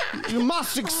 huh? You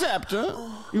must accept, huh?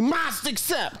 You must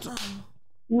accept.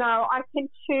 No, I can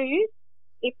choose.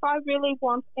 If I really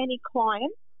want any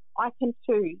client, I can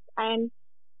choose. And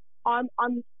I'm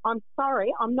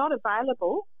sorry, I'm not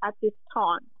available at this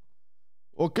time.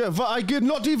 Okay, but I did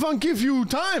not even give you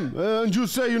time, and you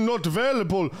say you're not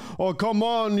available. Oh, come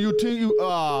on, you think you...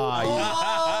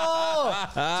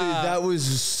 Dude, that was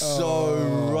so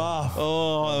rough.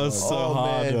 Oh, that was so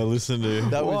hard man. to listen to.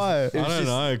 That was, Why? it was I don't just-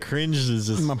 know. Cringe is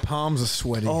just. My palms are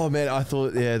sweaty. Oh man, I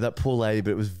thought that poor lady,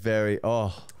 but it was very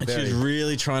And she very. was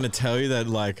really trying to tell you that,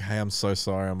 like, hey, I'm so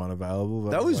sorry, I'm unavailable.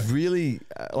 But That was like, really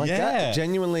like Yeah. that.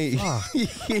 Genuinely, he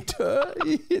hit her.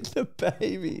 He hit the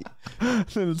baby.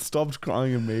 Then it stopped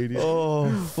crying immediately.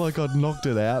 Oh, Like I'd knocked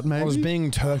it out, maybe. I was being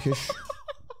Turkish.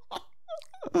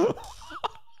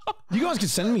 You guys could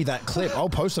send me that clip. I'll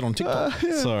post it on TikTok.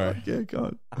 sorry. Yeah,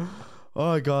 God.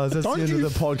 All right, guys, that's Don't the end you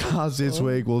of the podcast this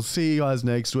week. We'll see you guys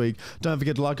next week. Don't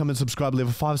forget to like, comment, subscribe, leave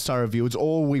a 5-star review. It's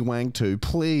all we wank to.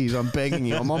 Please, I'm begging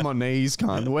you. I'm on my knees,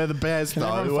 cunt. We're the best,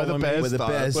 though. everyone We're the follow me? best. We're the though.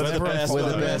 best. We're the best. We're the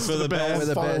though. best. We're the best. We're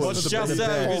the best. What's just We're the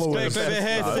that? best. Respect for the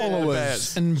head.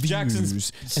 Followers and views. Jackson, and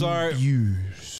sorry. views.